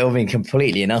 The bit of being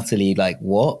completely and utterly like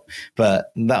what,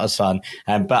 but that was fun.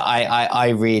 But I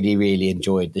really, really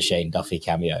enjoyed the Shane Duffy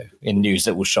cameo in news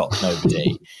that will shock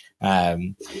nobody.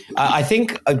 I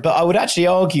think, but I would actually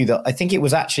argue that I think it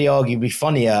was actually arguably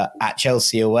funnier at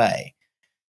Chelsea away,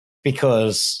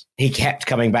 because he kept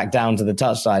coming back down to the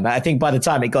touchline. I think by the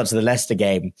time it got to the Leicester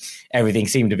game, everything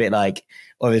seemed a bit like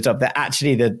over the top. That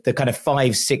actually the kind of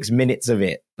 5-6 minutes of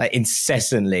it, like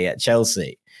incessantly at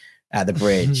Chelsea at the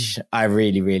Bridge, I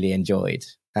really, really enjoyed.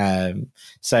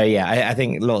 So yeah, I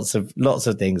think lots of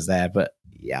things there, but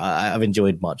yeah, I've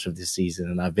enjoyed much of this season,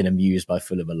 and I've been amused by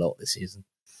Fulham a lot this season.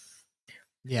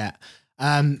 Yeah.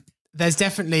 There's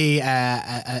definitely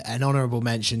an honourable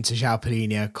mention to João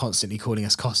Palhinha constantly calling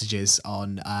us cottages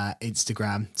on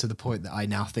Instagram, to the point that I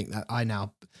now think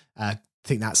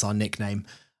that's our nickname.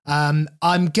 I'm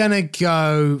gonna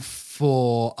go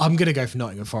for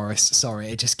Nottingham Forest. Sorry,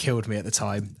 it just killed me at the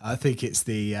time. I think it's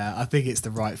the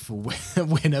rightful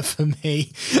winner for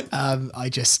me.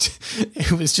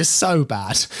 It was just so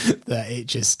bad that it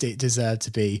deserved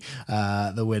to be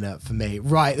the winner for me.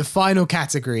 Right, the final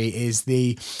category is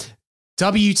the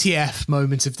WTF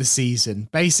moment of the season.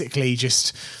 Basically,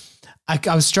 just I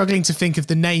was struggling to think of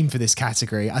the name for this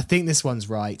category. I think this one's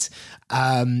right.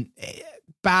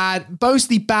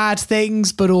 Mostly bad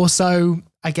things, but also,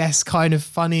 I guess, kind of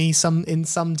funny in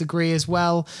some degree as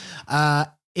well.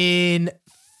 In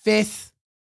fifth,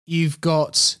 you've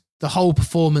got the whole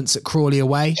performance at Crawley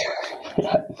away.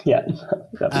 Yeah.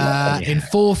 In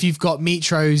fourth, you've got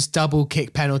Mitro's double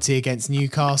kick penalty against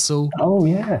Newcastle. Oh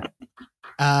yeah.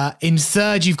 In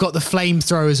third, you've got the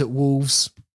flamethrowers at Wolves.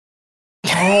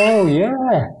 Oh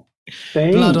yeah.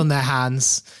 Blood on their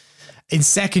hands. In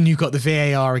second, you've got the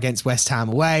VAR against West Ham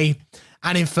away.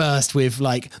 And in first, with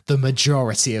like the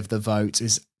majority of the vote,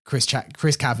 is Chris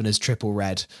Kavanagh's triple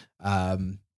red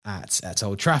at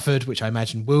Old Trafford, which I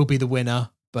imagine will be the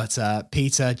winner. But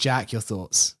Peter, Jack, your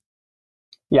thoughts?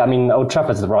 Yeah, I mean, Old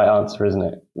Trafford's the right answer, isn't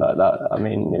it? Like that. I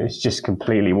mean, it was just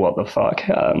completely what the fuck.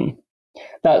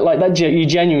 You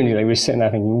genuinely were sitting there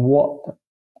thinking, what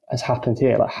has happened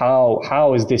here? Like,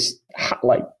 how is this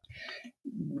like?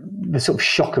 The sort of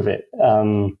shock of it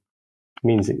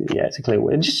means that, yeah, it's a clear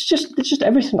win. It's just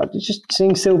everything. Like, it's just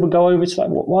seeing Silva go over. It's like,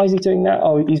 why is he doing that?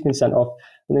 Oh, he's been sent off.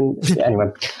 And then yeah,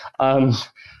 anyway,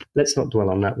 let's not dwell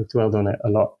on that. We've dwelled on it a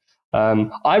lot.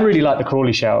 I really like the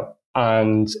Crawley shout,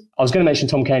 and I was going to mention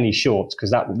Tom Cairney's shorts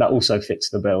because that also fits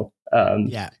the bill.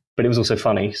 But it was also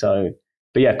funny. So,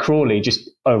 but yeah, Crawley just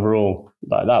overall,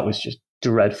 like, that was just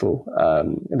dreadful. I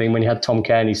mean, when you had Tom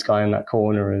Cairney's guy in that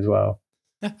corner as well.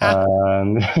 The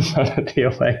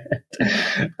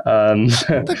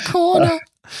corner.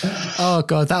 Oh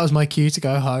god, that was my cue to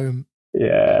go home.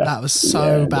 Yeah, that was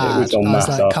so bad. I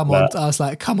was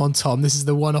like, come on, Tom. This is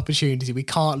the one opportunity we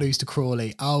can't lose to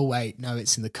Crawley. Oh wait, no,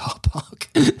 it's in the car park.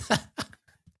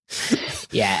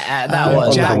 Yeah, that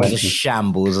was a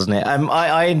shambles, wasn't it?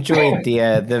 I enjoyed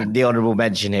the honourable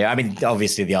mention here. I mean,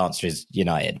 obviously the answer is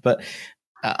United, but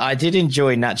I did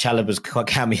enjoy Nat Chalobah's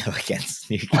cameo against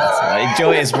Newcastle.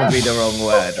 Enjoy is probably the wrong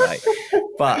word, right?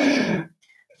 But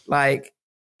like,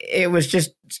 it was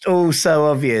just all so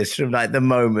obvious from like the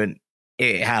moment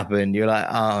it happened. You're like,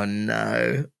 oh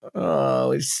no,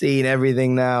 we've seen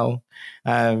everything now.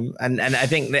 And I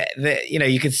think that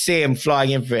you could see him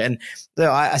flying in for it. And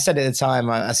I said at the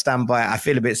time, I stand by it. I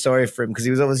feel a bit sorry for him because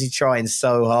he was obviously trying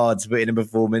so hard to put in a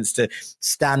performance, to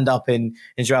stand up in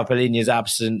João Palhinha's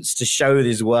absence, to show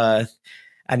his worth.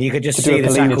 And you could just see the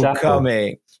tackle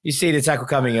coming. You see the tackle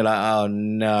coming, you're like, oh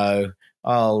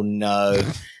no.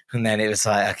 And then it was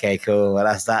like, okay, cool. Well,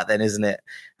 that's that then, isn't it?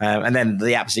 And then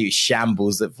the absolute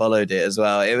shambles that followed it as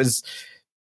well.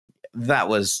 That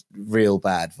was real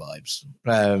bad vibes.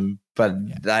 But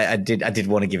I did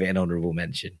want to give it an honourable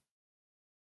mention.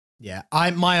 Yeah,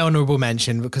 my honourable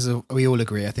mention, because we all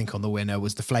agree, I think, on the winner,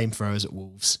 was the flamethrowers at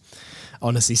Wolves.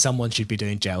 Honestly, someone should be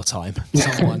doing jail time.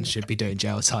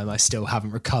 I still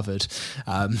haven't recovered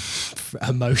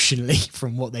emotionally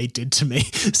from what they did to me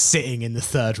sitting in the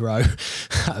third row.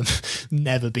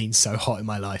 Never been so hot in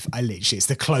my life. It's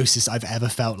the closest I've ever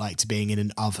felt like to being in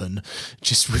an oven,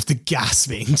 just with the gas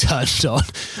being turned on.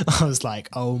 I was like,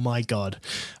 oh my God.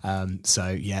 So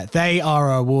yeah, they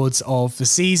are our awards of the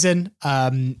season.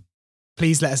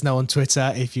 Please let us know on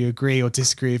Twitter if you agree or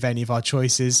disagree with any of our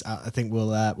choices. I think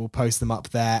we'll post them up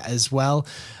there as well.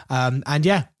 And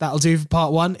yeah, that'll do for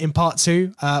part one. In part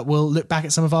two, we'll look back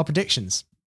at some of our predictions.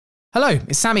 Hello,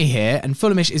 it's Sammy here, and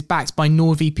Fulhamish is backed by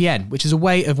NordVPN, which is a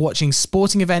way of watching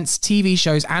sporting events, TV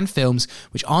shows, and films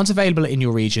which aren't available in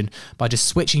your region by just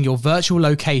switching your virtual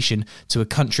location to a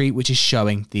country which is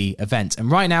showing the event.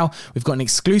 And right now, we've got an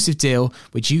exclusive deal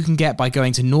which you can get by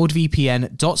going to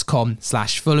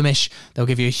nordvpn.com/Fulhamish. They'll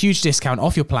give you a huge discount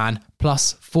off your plan,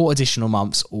 plus 4 additional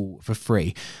months, all for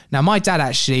free. Now, my dad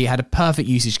actually had a perfect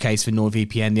usage case for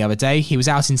NordVPN the other day. He was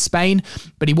out in Spain,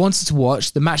 but he wanted to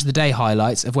watch the match of the day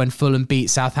highlights of when Fulham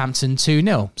beat Southampton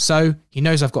 2-0. So he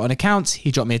knows I've got an account. He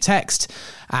dropped me a text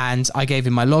and I gave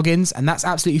him my logins, and that's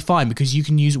absolutely fine because you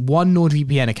can use one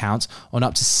NordVPN account on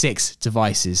up to 6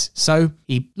 devices. So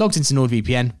he logged into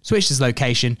NordVPN, switched his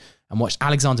location, and watched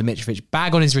Alexander Mitrovic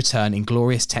bag on his return in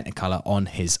glorious Technicolor on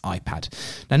his iPad.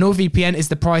 Now, NordVPN is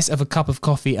the price of a cup of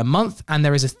coffee a month, and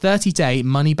there is a 30-day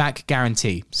money-back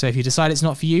guarantee. So if you decide it's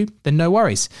not for you, then no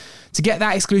worries. To get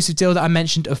that exclusive deal that I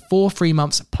mentioned of 4 free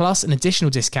months plus an additional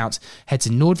discount, head to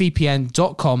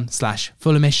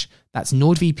nordvpn.com/Fulhamish. That's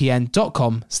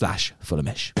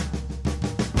nordvpn.com/Fulhamish.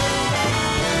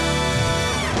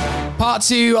 Part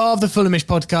 2 of the Fulhamish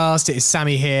podcast. It is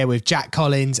Sammy here with Jack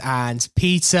Collins and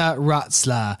Peter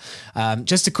Rutzler.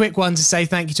 Just a quick one to say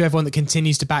thank you to everyone that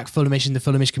continues to back Fulhamish in the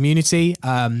Fulhamish community.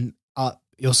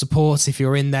 Your support, if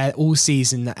you're in there all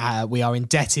season, we are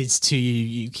indebted to you.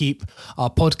 You keep our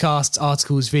podcasts,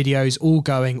 articles, videos all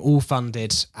going, all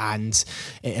funded, and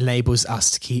it enables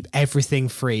us to keep everything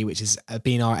free, which has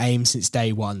been our aim since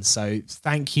day one. So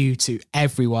thank you to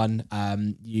everyone.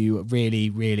 You really,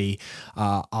 really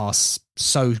are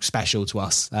so special to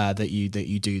us that you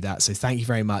do that. So thank you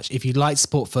very much. If you'd like to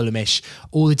support Fulhamish,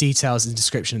 all the details in the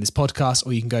description of this podcast,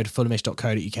 or you can go to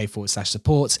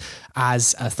fulhamish.co.uk/support.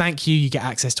 As a thank you, you get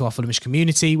access to our Fulhamish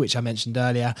community, which I mentioned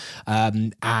earlier.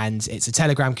 And it's a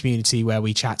Telegram community where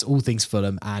we chat all things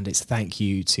Fulham, and it's a thank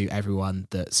you to everyone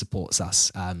that supports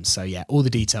us. So yeah, all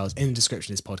the details in the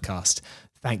description of this podcast.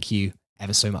 Thank you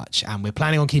ever so much. And we're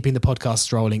planning on keeping the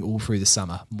podcast rolling all through the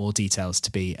summer. More details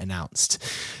to be announced.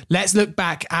 Let's look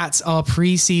back at our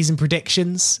pre-season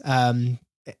predictions.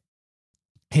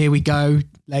 Here we go,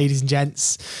 ladies and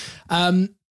gents.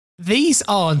 These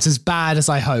aren't as bad as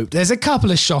I hoped. There's a couple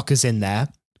of shockers in there,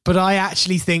 but I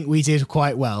actually think we did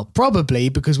quite well. Probably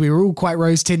because we were all quite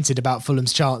rose-tinted about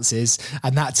Fulham's chances,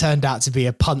 and that turned out to be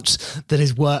a punt that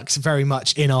has worked very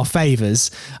much in our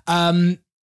favours.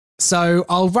 So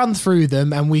I'll run through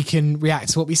them and we can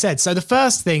react to what we said. So the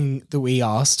first thing that we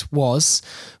asked was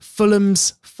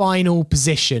Fulham's final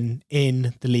position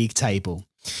in the league table.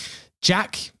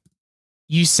 Jack,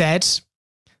 you said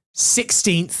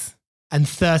 16th and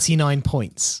 39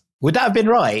 points. Would that have been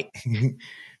right?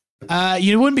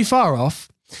 You wouldn't be far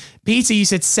off. Peter, you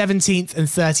said 17th and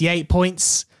 38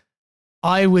 points.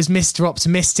 I was Mr.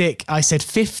 Optimistic. I said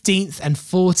 15th and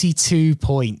 42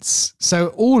 points. So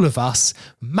all of us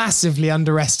massively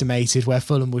underestimated where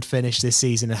Fulham would finish this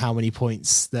season and how many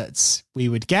points that we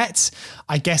would get.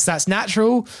 I guess that's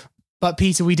natural. But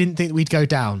Peter, we didn't think that we'd go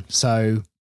down. So,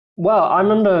 well, I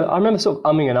remember sort of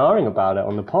umming and ahhing about it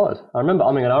on the pod. I remember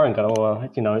umming and ahhing, going, "Oh, well,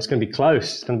 it's going to be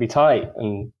close. It's going to be tight."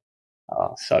 And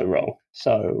so wrong,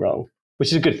 which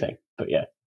is a good thing. But yeah.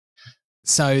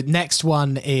 So next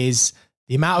one is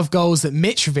the amount of goals that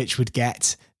Mitrovic would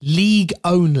get, league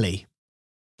only.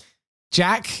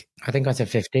 Jack? I think I said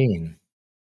 15.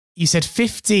 You said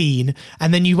 15,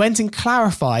 and then you went and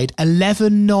clarified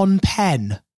 11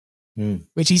 non-pen,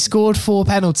 which he scored 4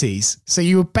 penalties. So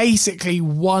you were basically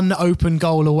 1 open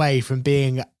goal away from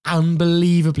being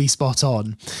unbelievably spot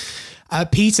on.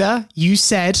 Peter, you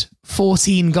said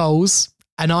 14 goals,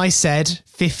 and I said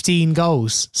 15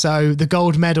 goals. So the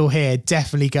gold medal here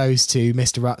definitely goes to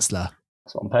Mr. Rutzler.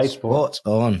 That's what I'm paid for.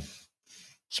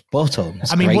 Spot on.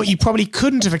 That's I mean, great. what you probably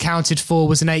couldn't have accounted for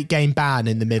was an 8-game ban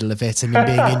in the middle of it and him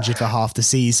being injured for half the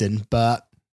season. But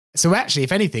so actually,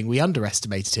 if anything, we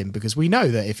underestimated him because we know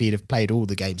that if he'd have played all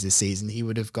the games this season, he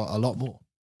would have got a lot more.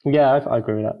 Yeah, I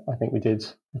agree with that. I think we did.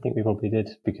 I think we probably did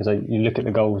because you look at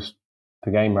the goals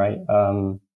per game rate.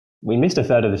 We missed a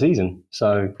third of the season.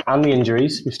 So, and the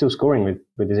injuries, we're still scoring with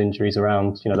his injuries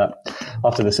around, that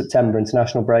after the September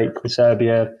international break with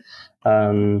Serbia,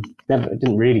 it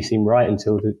didn't really seem right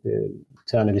until the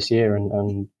turn of this year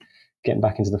and getting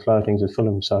back into the flow of things with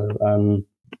Fulham. So, I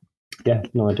do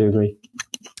agree.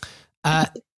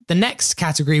 The next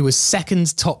category was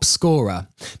second top scorer.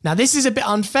 Now, this is a bit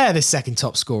unfair, this second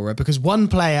top scorer, because one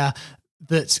player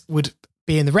that would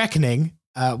be in the reckoning,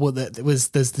 that was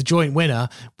the joint winner,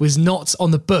 was not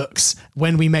on the books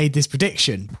when we made this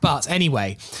prediction. But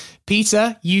anyway,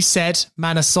 Peter, you said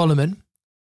Manor Solomon.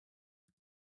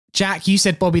 Jack, you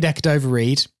said Bobby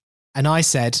Decordova-Reid. And I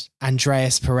said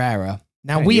Andreas Pereira.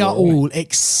 Now, we are all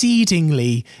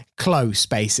exceedingly close,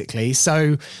 basically.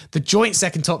 So the joint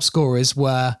second top scorers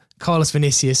were Carlos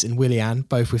Vinicius and Willian,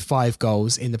 both with 5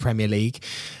 goals in the Premier League.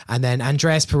 And then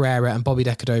Andreas Pereira and Bobby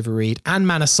Decordova-Reid and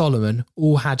Manor Solomon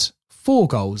all had 4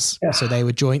 goals. Yeah. So they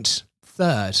were joint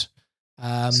third.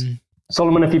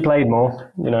 Solomon, if he played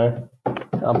more,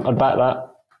 I'd back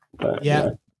that. But, yeah.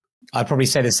 I'd probably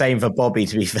say the same for Bobby,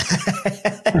 to be fair.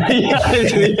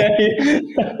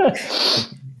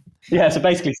 Yeah, so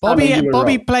basically...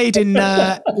 Bobby played in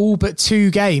all but 2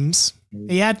 games.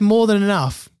 He had more than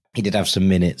enough. He did have some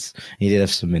minutes.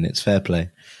 Fair play.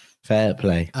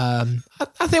 I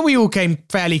think we all came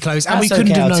fairly close, and we couldn't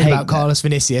have known about Carlos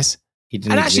Vinicius.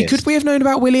 And actually, could we have known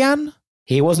about Willian?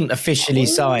 He wasn't officially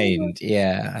signed.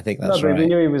 Yeah, I think that's right. We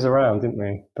knew he was around, didn't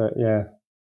we? But yeah.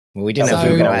 Well, we didn't know if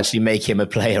we were going to actually make him a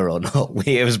player or not.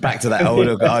 It was back to that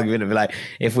old argument of like,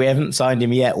 if we haven't signed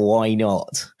him yet, why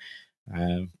not?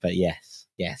 But yes.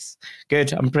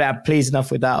 Good. I'm pleased enough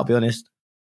with that, I'll be honest.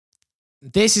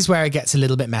 This is where it gets a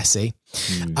little bit messy.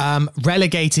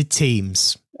 Relegated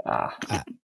teams.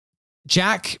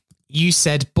 Jack, you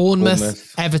said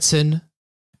Bournemouth, Everton,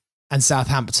 and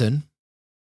Southampton.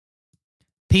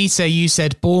 Peter, you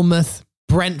said Bournemouth,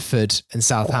 Brentford, and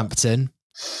Southampton.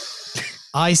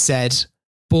 I said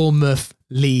Bournemouth,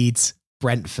 Leeds,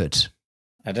 Brentford.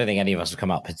 I don't think any of us have come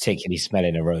up particularly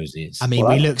smelling of roses. I mean,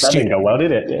 we look stupid. That didn't go well,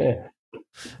 did it? Yeah.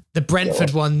 The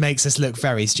Brentford one makes us look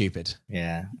very stupid.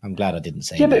 Yeah, I'm glad I didn't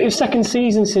say that. Yeah, but it's second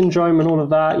season syndrome and all of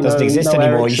that. It doesn't exist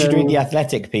anymore. You should read The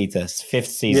Athletic, Peter. 5th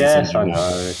season syndrome.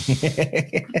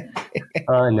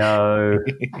 I know.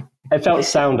 It felt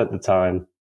sound at the time.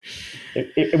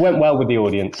 It went well with the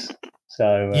audience.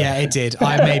 So yeah, it did.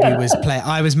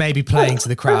 I was maybe playing to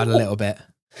the crowd a little bit.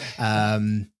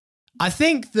 I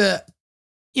think that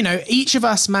each of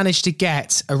us managed to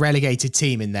get a relegated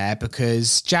team in there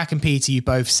because Jack and Peter, you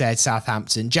both said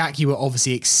Southampton. Jack, you were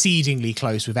obviously exceedingly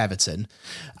close with Everton,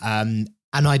 and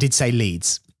I did say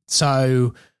Leeds.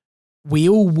 So we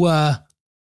all got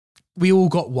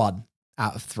 1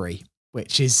 out of 3,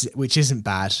 which isn't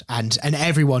bad, and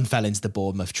everyone fell into the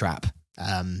Bournemouth trap.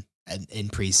 In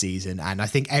pre-season, and I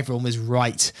think everyone was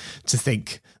right to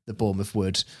think that Bournemouth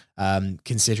would,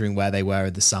 considering where they were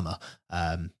in the summer.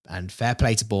 And fair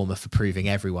play to Bournemouth for proving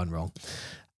everyone wrong.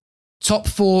 Top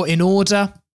 4 in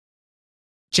order.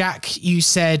 Jack, you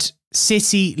said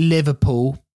City,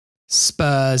 Liverpool,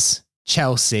 Spurs,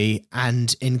 Chelsea,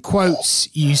 and in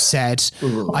quotes you said,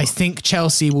 I think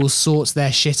Chelsea will sort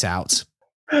their shit out.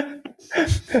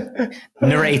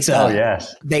 Narrator. Oh,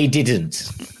 yes. They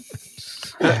didn't.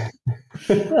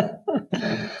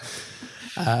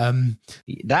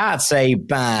 That's a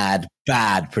bad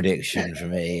prediction for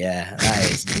me. Yeah,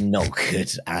 that is not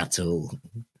good at all.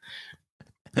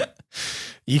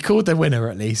 You called the winner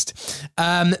at least.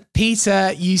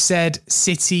 Peter, you said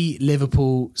City,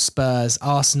 Liverpool, Spurs,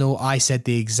 Arsenal. I said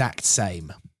the exact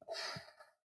same.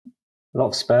 A lot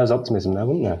of Spurs optimism there,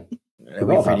 wasn't there?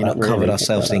 We've really not covered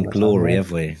ourselves in glory,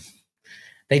 have we?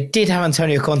 They did have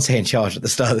Antonio Conte in charge at the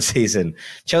start of the season.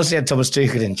 Chelsea had Thomas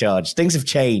Tuchel in charge. Things have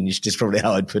changed, is probably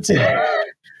how I'd put it.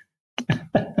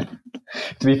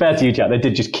 To be fair to you, Jack, they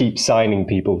did just keep signing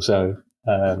people, so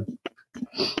you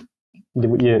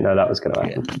didn't know that was going to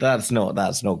happen. Yeah, that's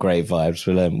not great vibes.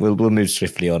 We'll move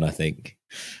swiftly on, I think.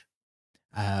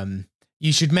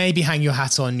 You should maybe hang your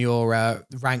hat on your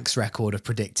ranks record of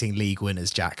predicting league winners,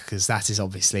 Jack, because that is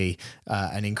obviously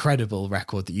an incredible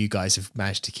record that you guys have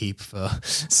managed to keep for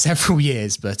several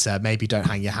years, but maybe don't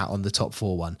hang your hat on the top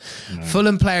 4 one. No.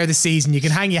 Fulham player of the season, you can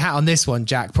hang your hat on this one,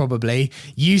 Jack, probably.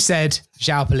 You said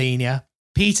João Palhinha.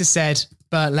 Peter said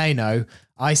Bernd Leno.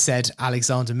 I said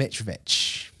Alexander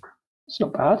Mitrovic. It's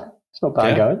not bad. It's not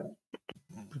bad going.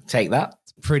 Take that.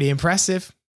 Pretty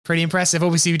impressive.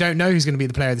 Obviously, we don't know who's going to be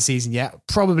the player of the season yet.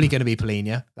 Probably going to be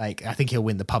Palhinha. I think he'll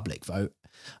win the public vote.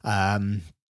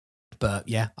 But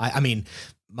yeah, I mean,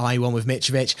 my one with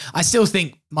Mitrovic. I still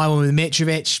think my one with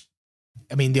Mitrovic,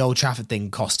 the Old Trafford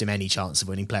thing cost him any chance of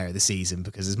winning player of the season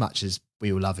because as much as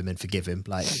we all love him and forgive him,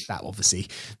 that obviously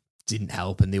didn't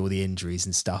help and all the injuries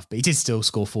and stuff, but he did still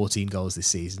score 14 goals this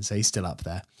season, so he's still up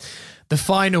there. The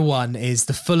final one is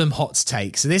the Fulham hot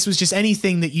take. So this was just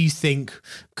anything that you think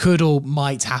could or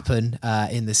might happen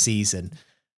in the season.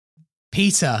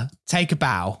 Peter, take a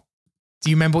bow. Do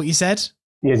you remember what you said?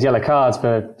 Yeah, it's yellow cards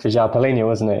for João Palhinha,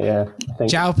 wasn't it? Yeah, I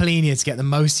think. João Palhinha to get the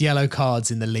most yellow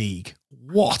cards in the league.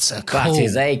 What a call. That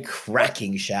is a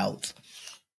cracking shout.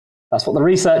 That's what the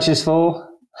research is for.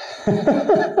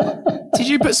 Did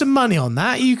you put some money on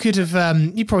that? You could have.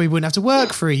 You probably wouldn't have to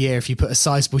work for a year if you put a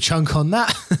sizable chunk on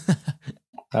that.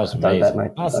 That was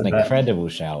amazing. That's an incredible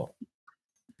shout.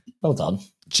 Well done.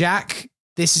 Jack,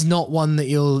 this is not one that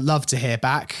you'll love to hear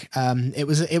back. It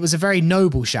was a very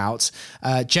noble shout.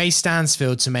 Jay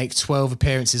Stansfield to make 12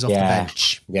 appearances off the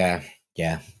bench. Yeah.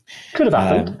 Could have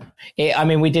happened.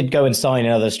 We did go and sign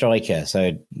another striker,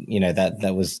 so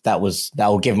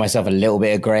that'll give myself a little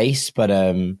bit of grace. But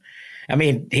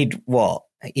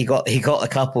he got a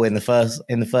couple in the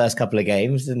first couple of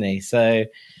games, didn't he? So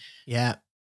yeah,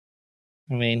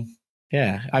 he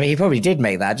probably did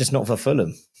make that, just not for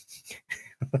Fulham.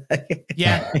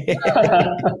 Yeah.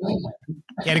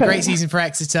 He had a great season for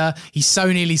Exeter. He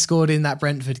so nearly scored in that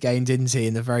Brentford game, didn't he,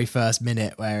 in the very first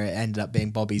minute, where it ended up being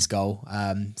Bobby's goal.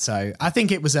 So I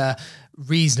think it was a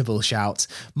reasonable shout.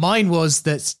 Mine was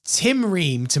that Tim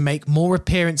Ream to make more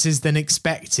appearances than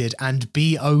expected and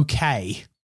be okay.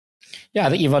 Yeah, I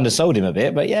think you've undersold him a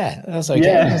bit, but yeah, that's okay.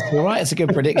 Yeah. That's all right. It's a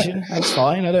good prediction. That's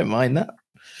fine. I don't mind that.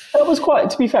 That was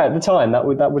quite, to be fair, at the time, that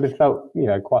would have felt,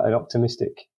 quite an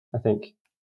optimistic, I think.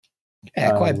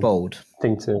 Yeah, quite bold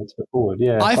thing to put forward.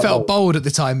 Yeah, I felt bold at the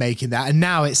time making that, and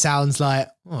now it sounds like,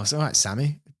 oh, it's all right,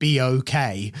 Sammy. Be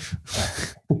okay.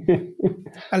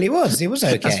 Well, he was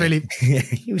okay. That's really.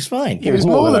 He was fine. He was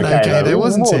more than okay, though,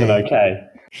 wasn't he? More than okay.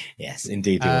 Yes,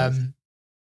 indeed, he was.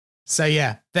 So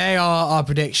yeah, they are our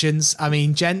predictions. I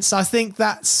mean, gents, I think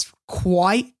that's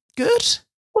quite good.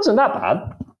 Wasn't that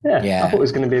bad? Yeah. I thought it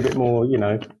was going to be a bit more,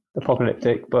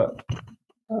 apocalyptic, but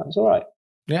it's all right.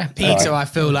 Yeah, Peter, I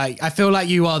feel like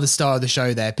you are the star of the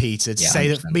show there, Peter. To say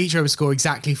 100%. That Mitro would score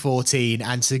exactly 14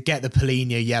 and to get the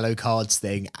Polina yellow cards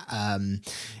thing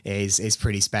is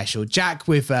pretty special. Jack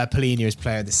with Polina as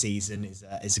player of the season is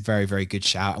a very, very good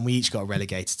shout, and we each got a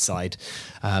relegated side.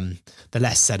 The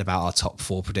less said about our top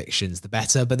four predictions, the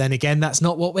better. But then again, that's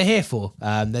not what we're here for.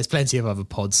 There's plenty of other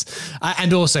pods,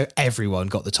 and also everyone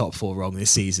got the top four wrong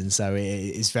this season, so it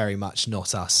is very much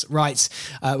not us. Right,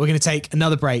 we're going to take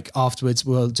another break afterwards.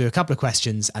 We'll do a couple of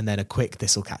questions and then a quick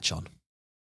This'll Catch On.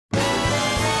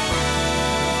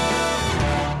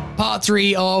 Part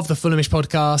 3 of the Fulhamish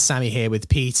podcast. Sammy here with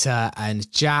Peter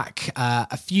and Jack.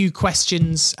 A few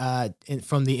questions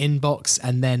from the inbox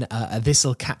and then a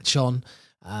This'll Catch On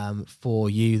for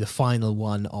you, the final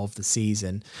one of the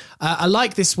season. I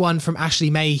like this one from Ashley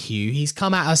Mayhew. He's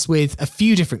come at us with a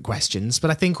few different questions,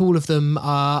 but I think all of them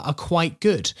are quite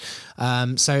good.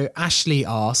 So Ashley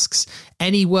asks,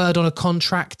 any word on a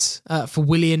contract for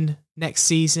Willian next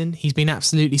season? He's been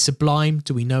absolutely sublime.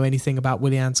 Do we know anything about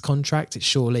Willian's contract? It's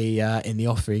surely in the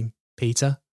offering,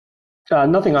 Peter.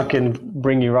 Nothing I can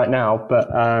bring you right now, but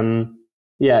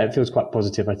it feels quite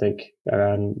positive, I think,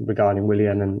 regarding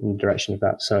Willian and the direction of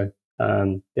that. So,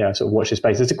 sort of watch this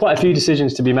space. There's quite a few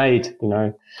decisions to be made, in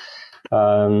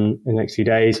the next few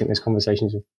days. I think there's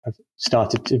conversations have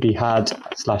started to be had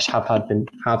 / have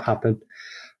happened.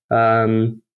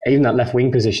 Even that left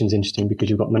wing position is interesting because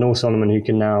you've got Manor Solomon who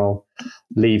can now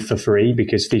leave for free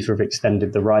because FIFA have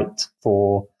extended the right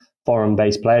for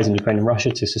foreign-based players in Ukraine and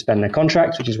Russia to suspend their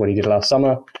contracts, which is what he did last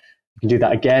summer. You can do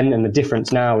that again, and the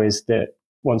difference now is that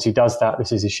once he does that,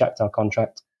 this is his Shakhtar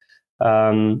contract,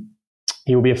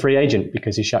 he will be a free agent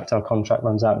because his Shakhtar contract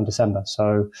runs out in December.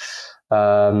 So,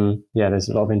 there's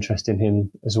a lot of interest in him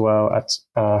as well,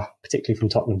 particularly from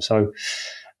Tottenham. So,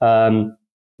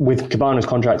 with Cabano's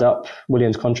contract up,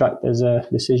 Willian's contract, there's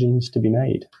decisions to be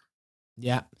made.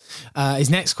 Yeah. His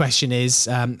next question is,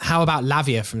 how about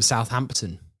Lavia from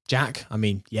Southampton? Jack? I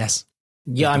mean, yes.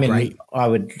 Yeah, great. I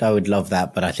would love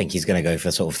that, but I think he's going to go for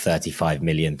sort of 35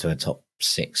 million to a top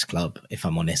 6 club, if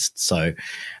I'm honest. So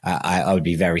I would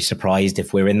be very surprised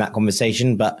if we're in that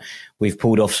conversation, but we've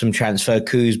pulled off some transfer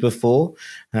coups before.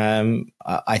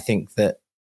 I think that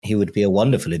he would be a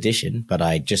wonderful addition, but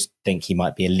I just think he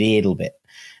might be a little bit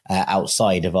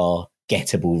outside of our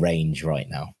gettable range right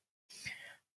now.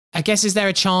 I guess, is there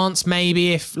a chance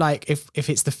maybe if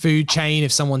it's the food chain,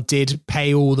 if someone did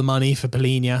pay all the money for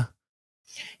Polina?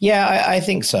 Yeah, I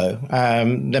think so.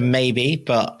 Then maybe,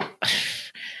 but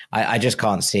I just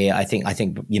can't see it. I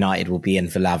think United will be in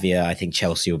for Lavia. I think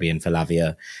Chelsea will be in for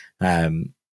Lavia.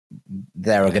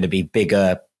 There are going to be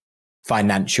bigger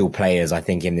financial players, I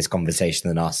think, in this conversation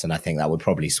than us, and I think that would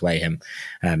probably sway him,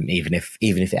 even if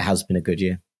it has been a good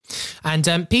year. And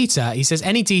Peter, he says,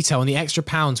 any detail on the extra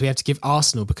pounds we have to give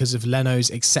Arsenal because of Leno's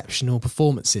exceptional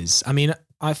performances? I mean,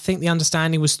 I think the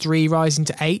understanding was 3 rising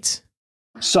to 8.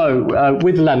 So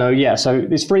with Leno, so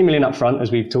there's 3 million up front,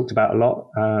 as we've talked about a lot,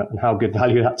 and how good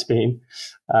value that's been.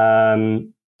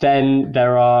 Then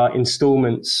there are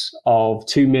instalments of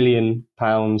 £2 million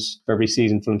for every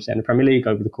season Fulham stay in the Premier League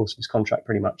over the course of his contract,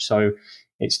 pretty much. So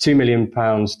it's £2 million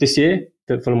this year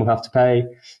that Fulham will have to pay.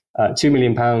 £2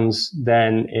 million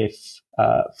then if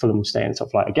Fulham stay in the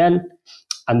top flight again.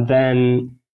 And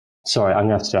then Sorry, I'm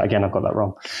going to have to do it again. I've got that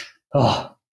wrong.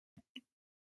 Oh.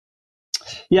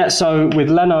 Yeah, so with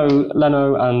Leno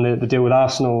and the deal with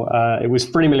Arsenal, it was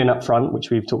 3 million up front, which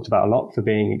we've talked about a lot for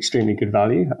being extremely good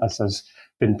value, as has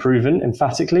been proven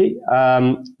emphatically.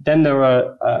 Then there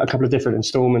are a couple of different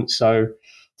instalments. So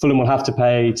Fulham will have to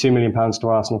pay £2 million to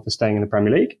Arsenal for staying in the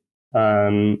Premier League.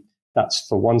 That's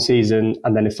for one season.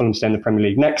 And then if Fulham stay in the Premier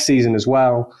League next season as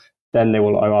well, then they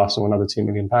will owe Arsenal another £2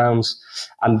 million.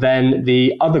 And then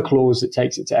the other clause that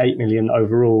takes it to 8 million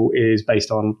overall is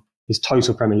based on his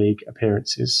total Premier League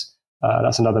appearances.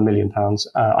 That's another £1 million.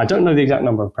 I don't know the exact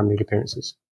number of Premier League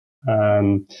appearances,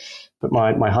 but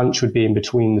my hunch would be in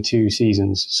between the two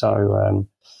seasons. So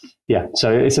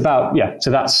so it's about so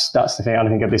that's the thing. I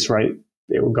think at this rate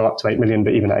it will go up to 8 million,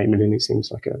 but even at 8 million, it seems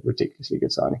like a ridiculously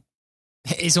good signing.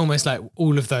 It's almost like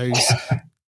all of those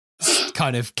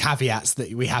kind of caveats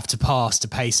that we have to pass to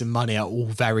pay some money are all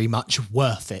very much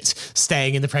worth it.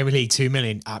 Staying in the Premier League, 2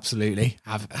 million, absolutely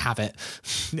have it.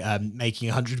 Making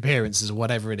 100 appearances or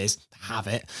whatever it is, have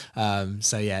it.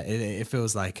 It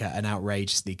feels like an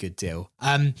outrageously good deal.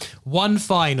 One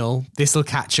final, this will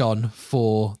catch on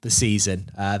for the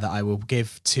season, that I will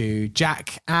give to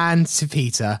Jack and to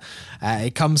Peter.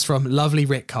 It comes from lovely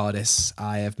Rick Cardis.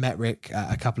 I have met Rick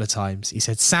a couple of times. He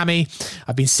said, Sammy,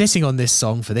 I've been sitting on this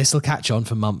song for This Will Catch On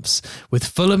for months. With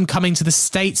Fulham coming to the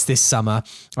States this summer,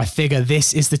 I figure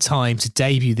this is the time to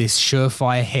debut this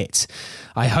surefire hit.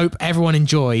 I hope everyone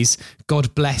enjoys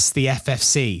God Bless the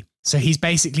FFC. So he's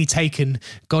basically taken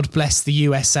God Bless the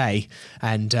USA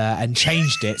and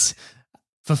changed it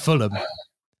for Fulham.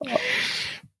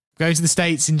 Go to the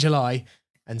States in July,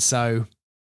 and so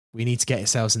we need to get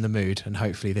ourselves in the mood, and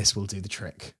hopefully this will do the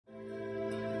trick.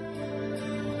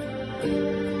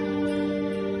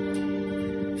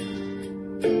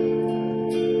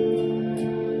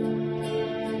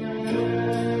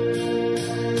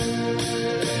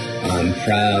 I'm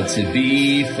proud to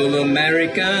be full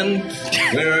American,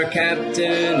 where our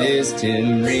captain is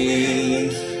Tim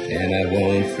Reed. And I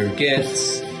won't forget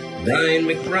Brian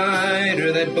McBride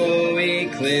or that Bowie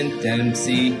Clint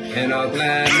Dempsey. And I'll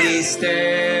gladly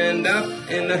stand up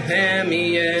in the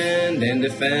hammy end and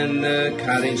defend the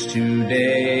cottage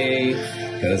today.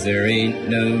 'Cause there ain't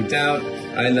no doubt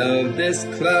I love this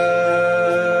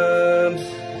club.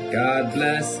 God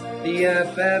bless the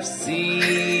FFC.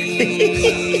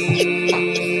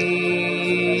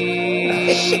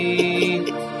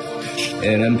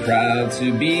 And I'm proud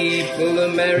to be full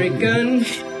American,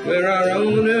 where our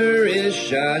owner is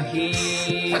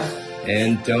Shahid.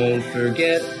 And don't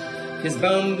forget his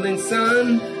bumbling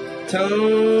son,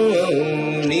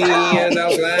 Tony. And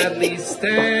I'll gladly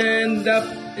stand up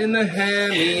in the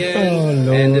hammy end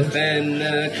and defend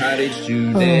the cottage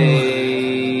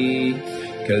today.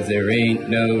 'Cause there ain't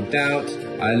no doubt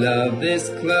I love this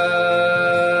club.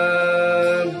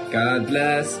 God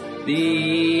bless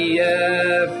the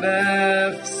FFC.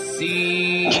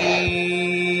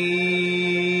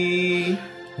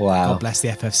 Wow. God bless the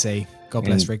FFC. God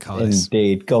bless Rick Harris.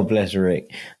 Indeed. God bless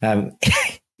Rick.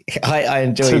 I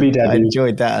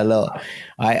enjoyed that a lot.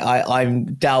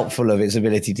 I'm doubtful of its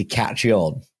ability to catch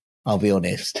on, I'll be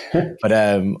honest. But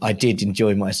I did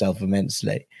enjoy myself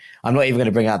immensely. I'm not even going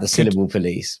to bring out the syllable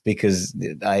police because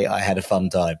I had a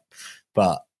fun time.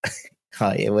 But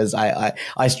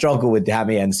I struggle with the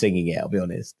hammy end singing it, I'll be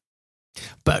honest.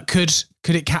 But could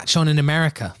it catch on in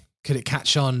America? Could it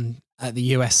catch on at the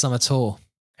US Summer Tour?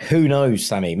 Who knows,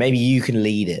 Sammy? Maybe you can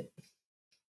lead it.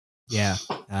 Yeah.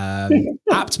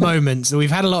 Apt moments. We've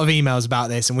had a lot of emails about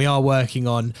this, and we are working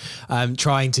on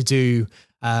trying to do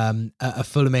a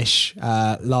Fulhamish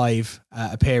live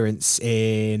appearance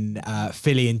in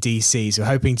Philly and DC. So we're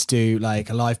hoping to do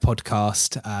like a live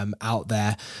podcast out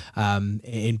there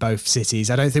in both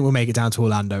cities. I don't think we'll make it down to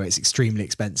Orlando. It's extremely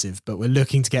expensive, but we're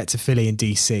looking to get to Philly and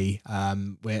DC.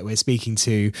 We're speaking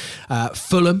to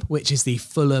Fulham, which is the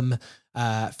Fulham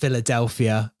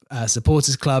Philadelphia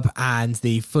Supporters Club, and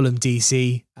the Fulham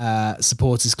DC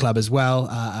Supporters Club as well,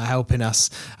 are helping us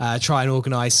try and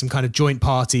organise some kind of joint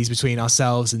parties between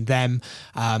ourselves and them.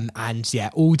 And yeah,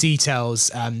 all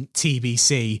details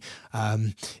TBC.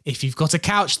 If you've got a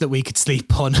couch that we could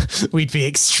sleep on, we'd be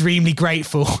extremely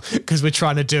grateful because we're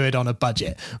trying to do it on a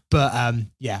budget. But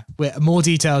yeah, more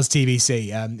details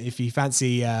TBC. If you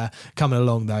fancy coming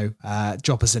along though,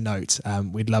 drop us a note.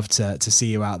 We'd love to see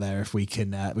you out there if we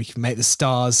can make the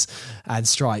stars and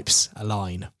stripes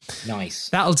align. Nice.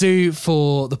 That'll do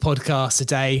for the podcast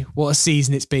today. What a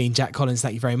season it's been. Jack Collins,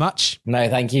 thank you very much. No,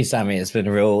 thank you, Sammy. It's been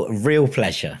a real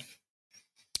pleasure.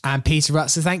 And Peter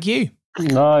Rutzer, thank you.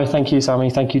 No, thank you, Sammy.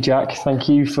 Thank you, Jack. Thank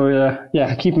you for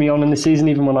keeping me on in the season,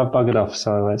 even when I've buggered off.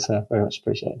 So it's very much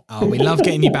appreciated. Oh, we love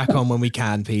getting you back on when we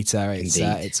can, Peter.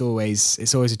 It's always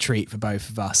a treat for both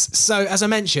of us. So, as I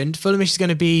mentioned, Fulhamish is going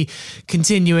to be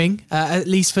continuing at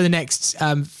least for the next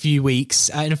few weeks.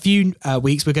 In a few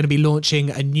weeks, we're going to be launching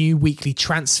a new weekly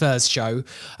transfers show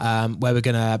where we're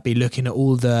going to be looking at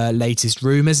all the latest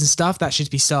rumours and stuff. That should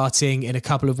be starting in a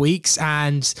couple of weeks,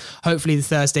 and hopefully the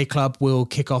Thursday Club will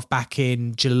kick off back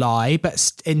in July.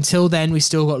 But until then, we've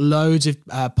still got loads of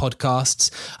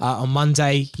podcasts. On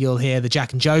Monday, you'll hear the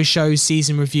Jack and Joe Show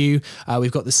season review.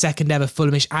 We've got the second ever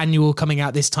Fulhamish annual coming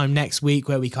out this time next week,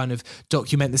 where we kind of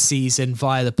document the season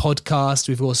via the podcast.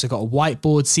 We've also got a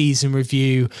whiteboard season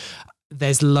review.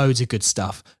 There's loads of good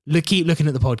stuff. Keep looking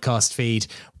at the podcast feed.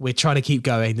 We're trying to keep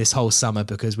going this whole summer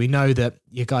because we know that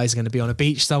you guys are going to be on a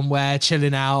beach somewhere,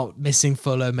 chilling out, missing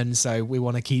Fulham. And so we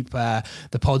want to keep the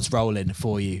pods rolling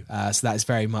for you. So that is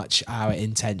very much our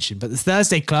intention. But the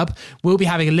Thursday Club will be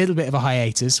having a little bit of a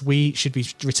hiatus. We should be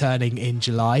returning in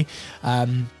July.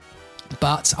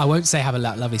 But I won't say have a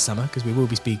lovely summer because we will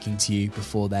be speaking to you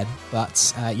before then.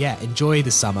 But enjoy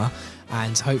the summer.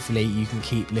 And hopefully you can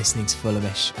keep listening to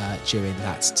Fulhamish during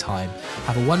that time.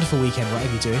 Have a wonderful weekend,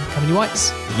 whatever you're doing. Come on, you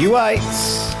Whites. You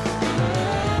Whites.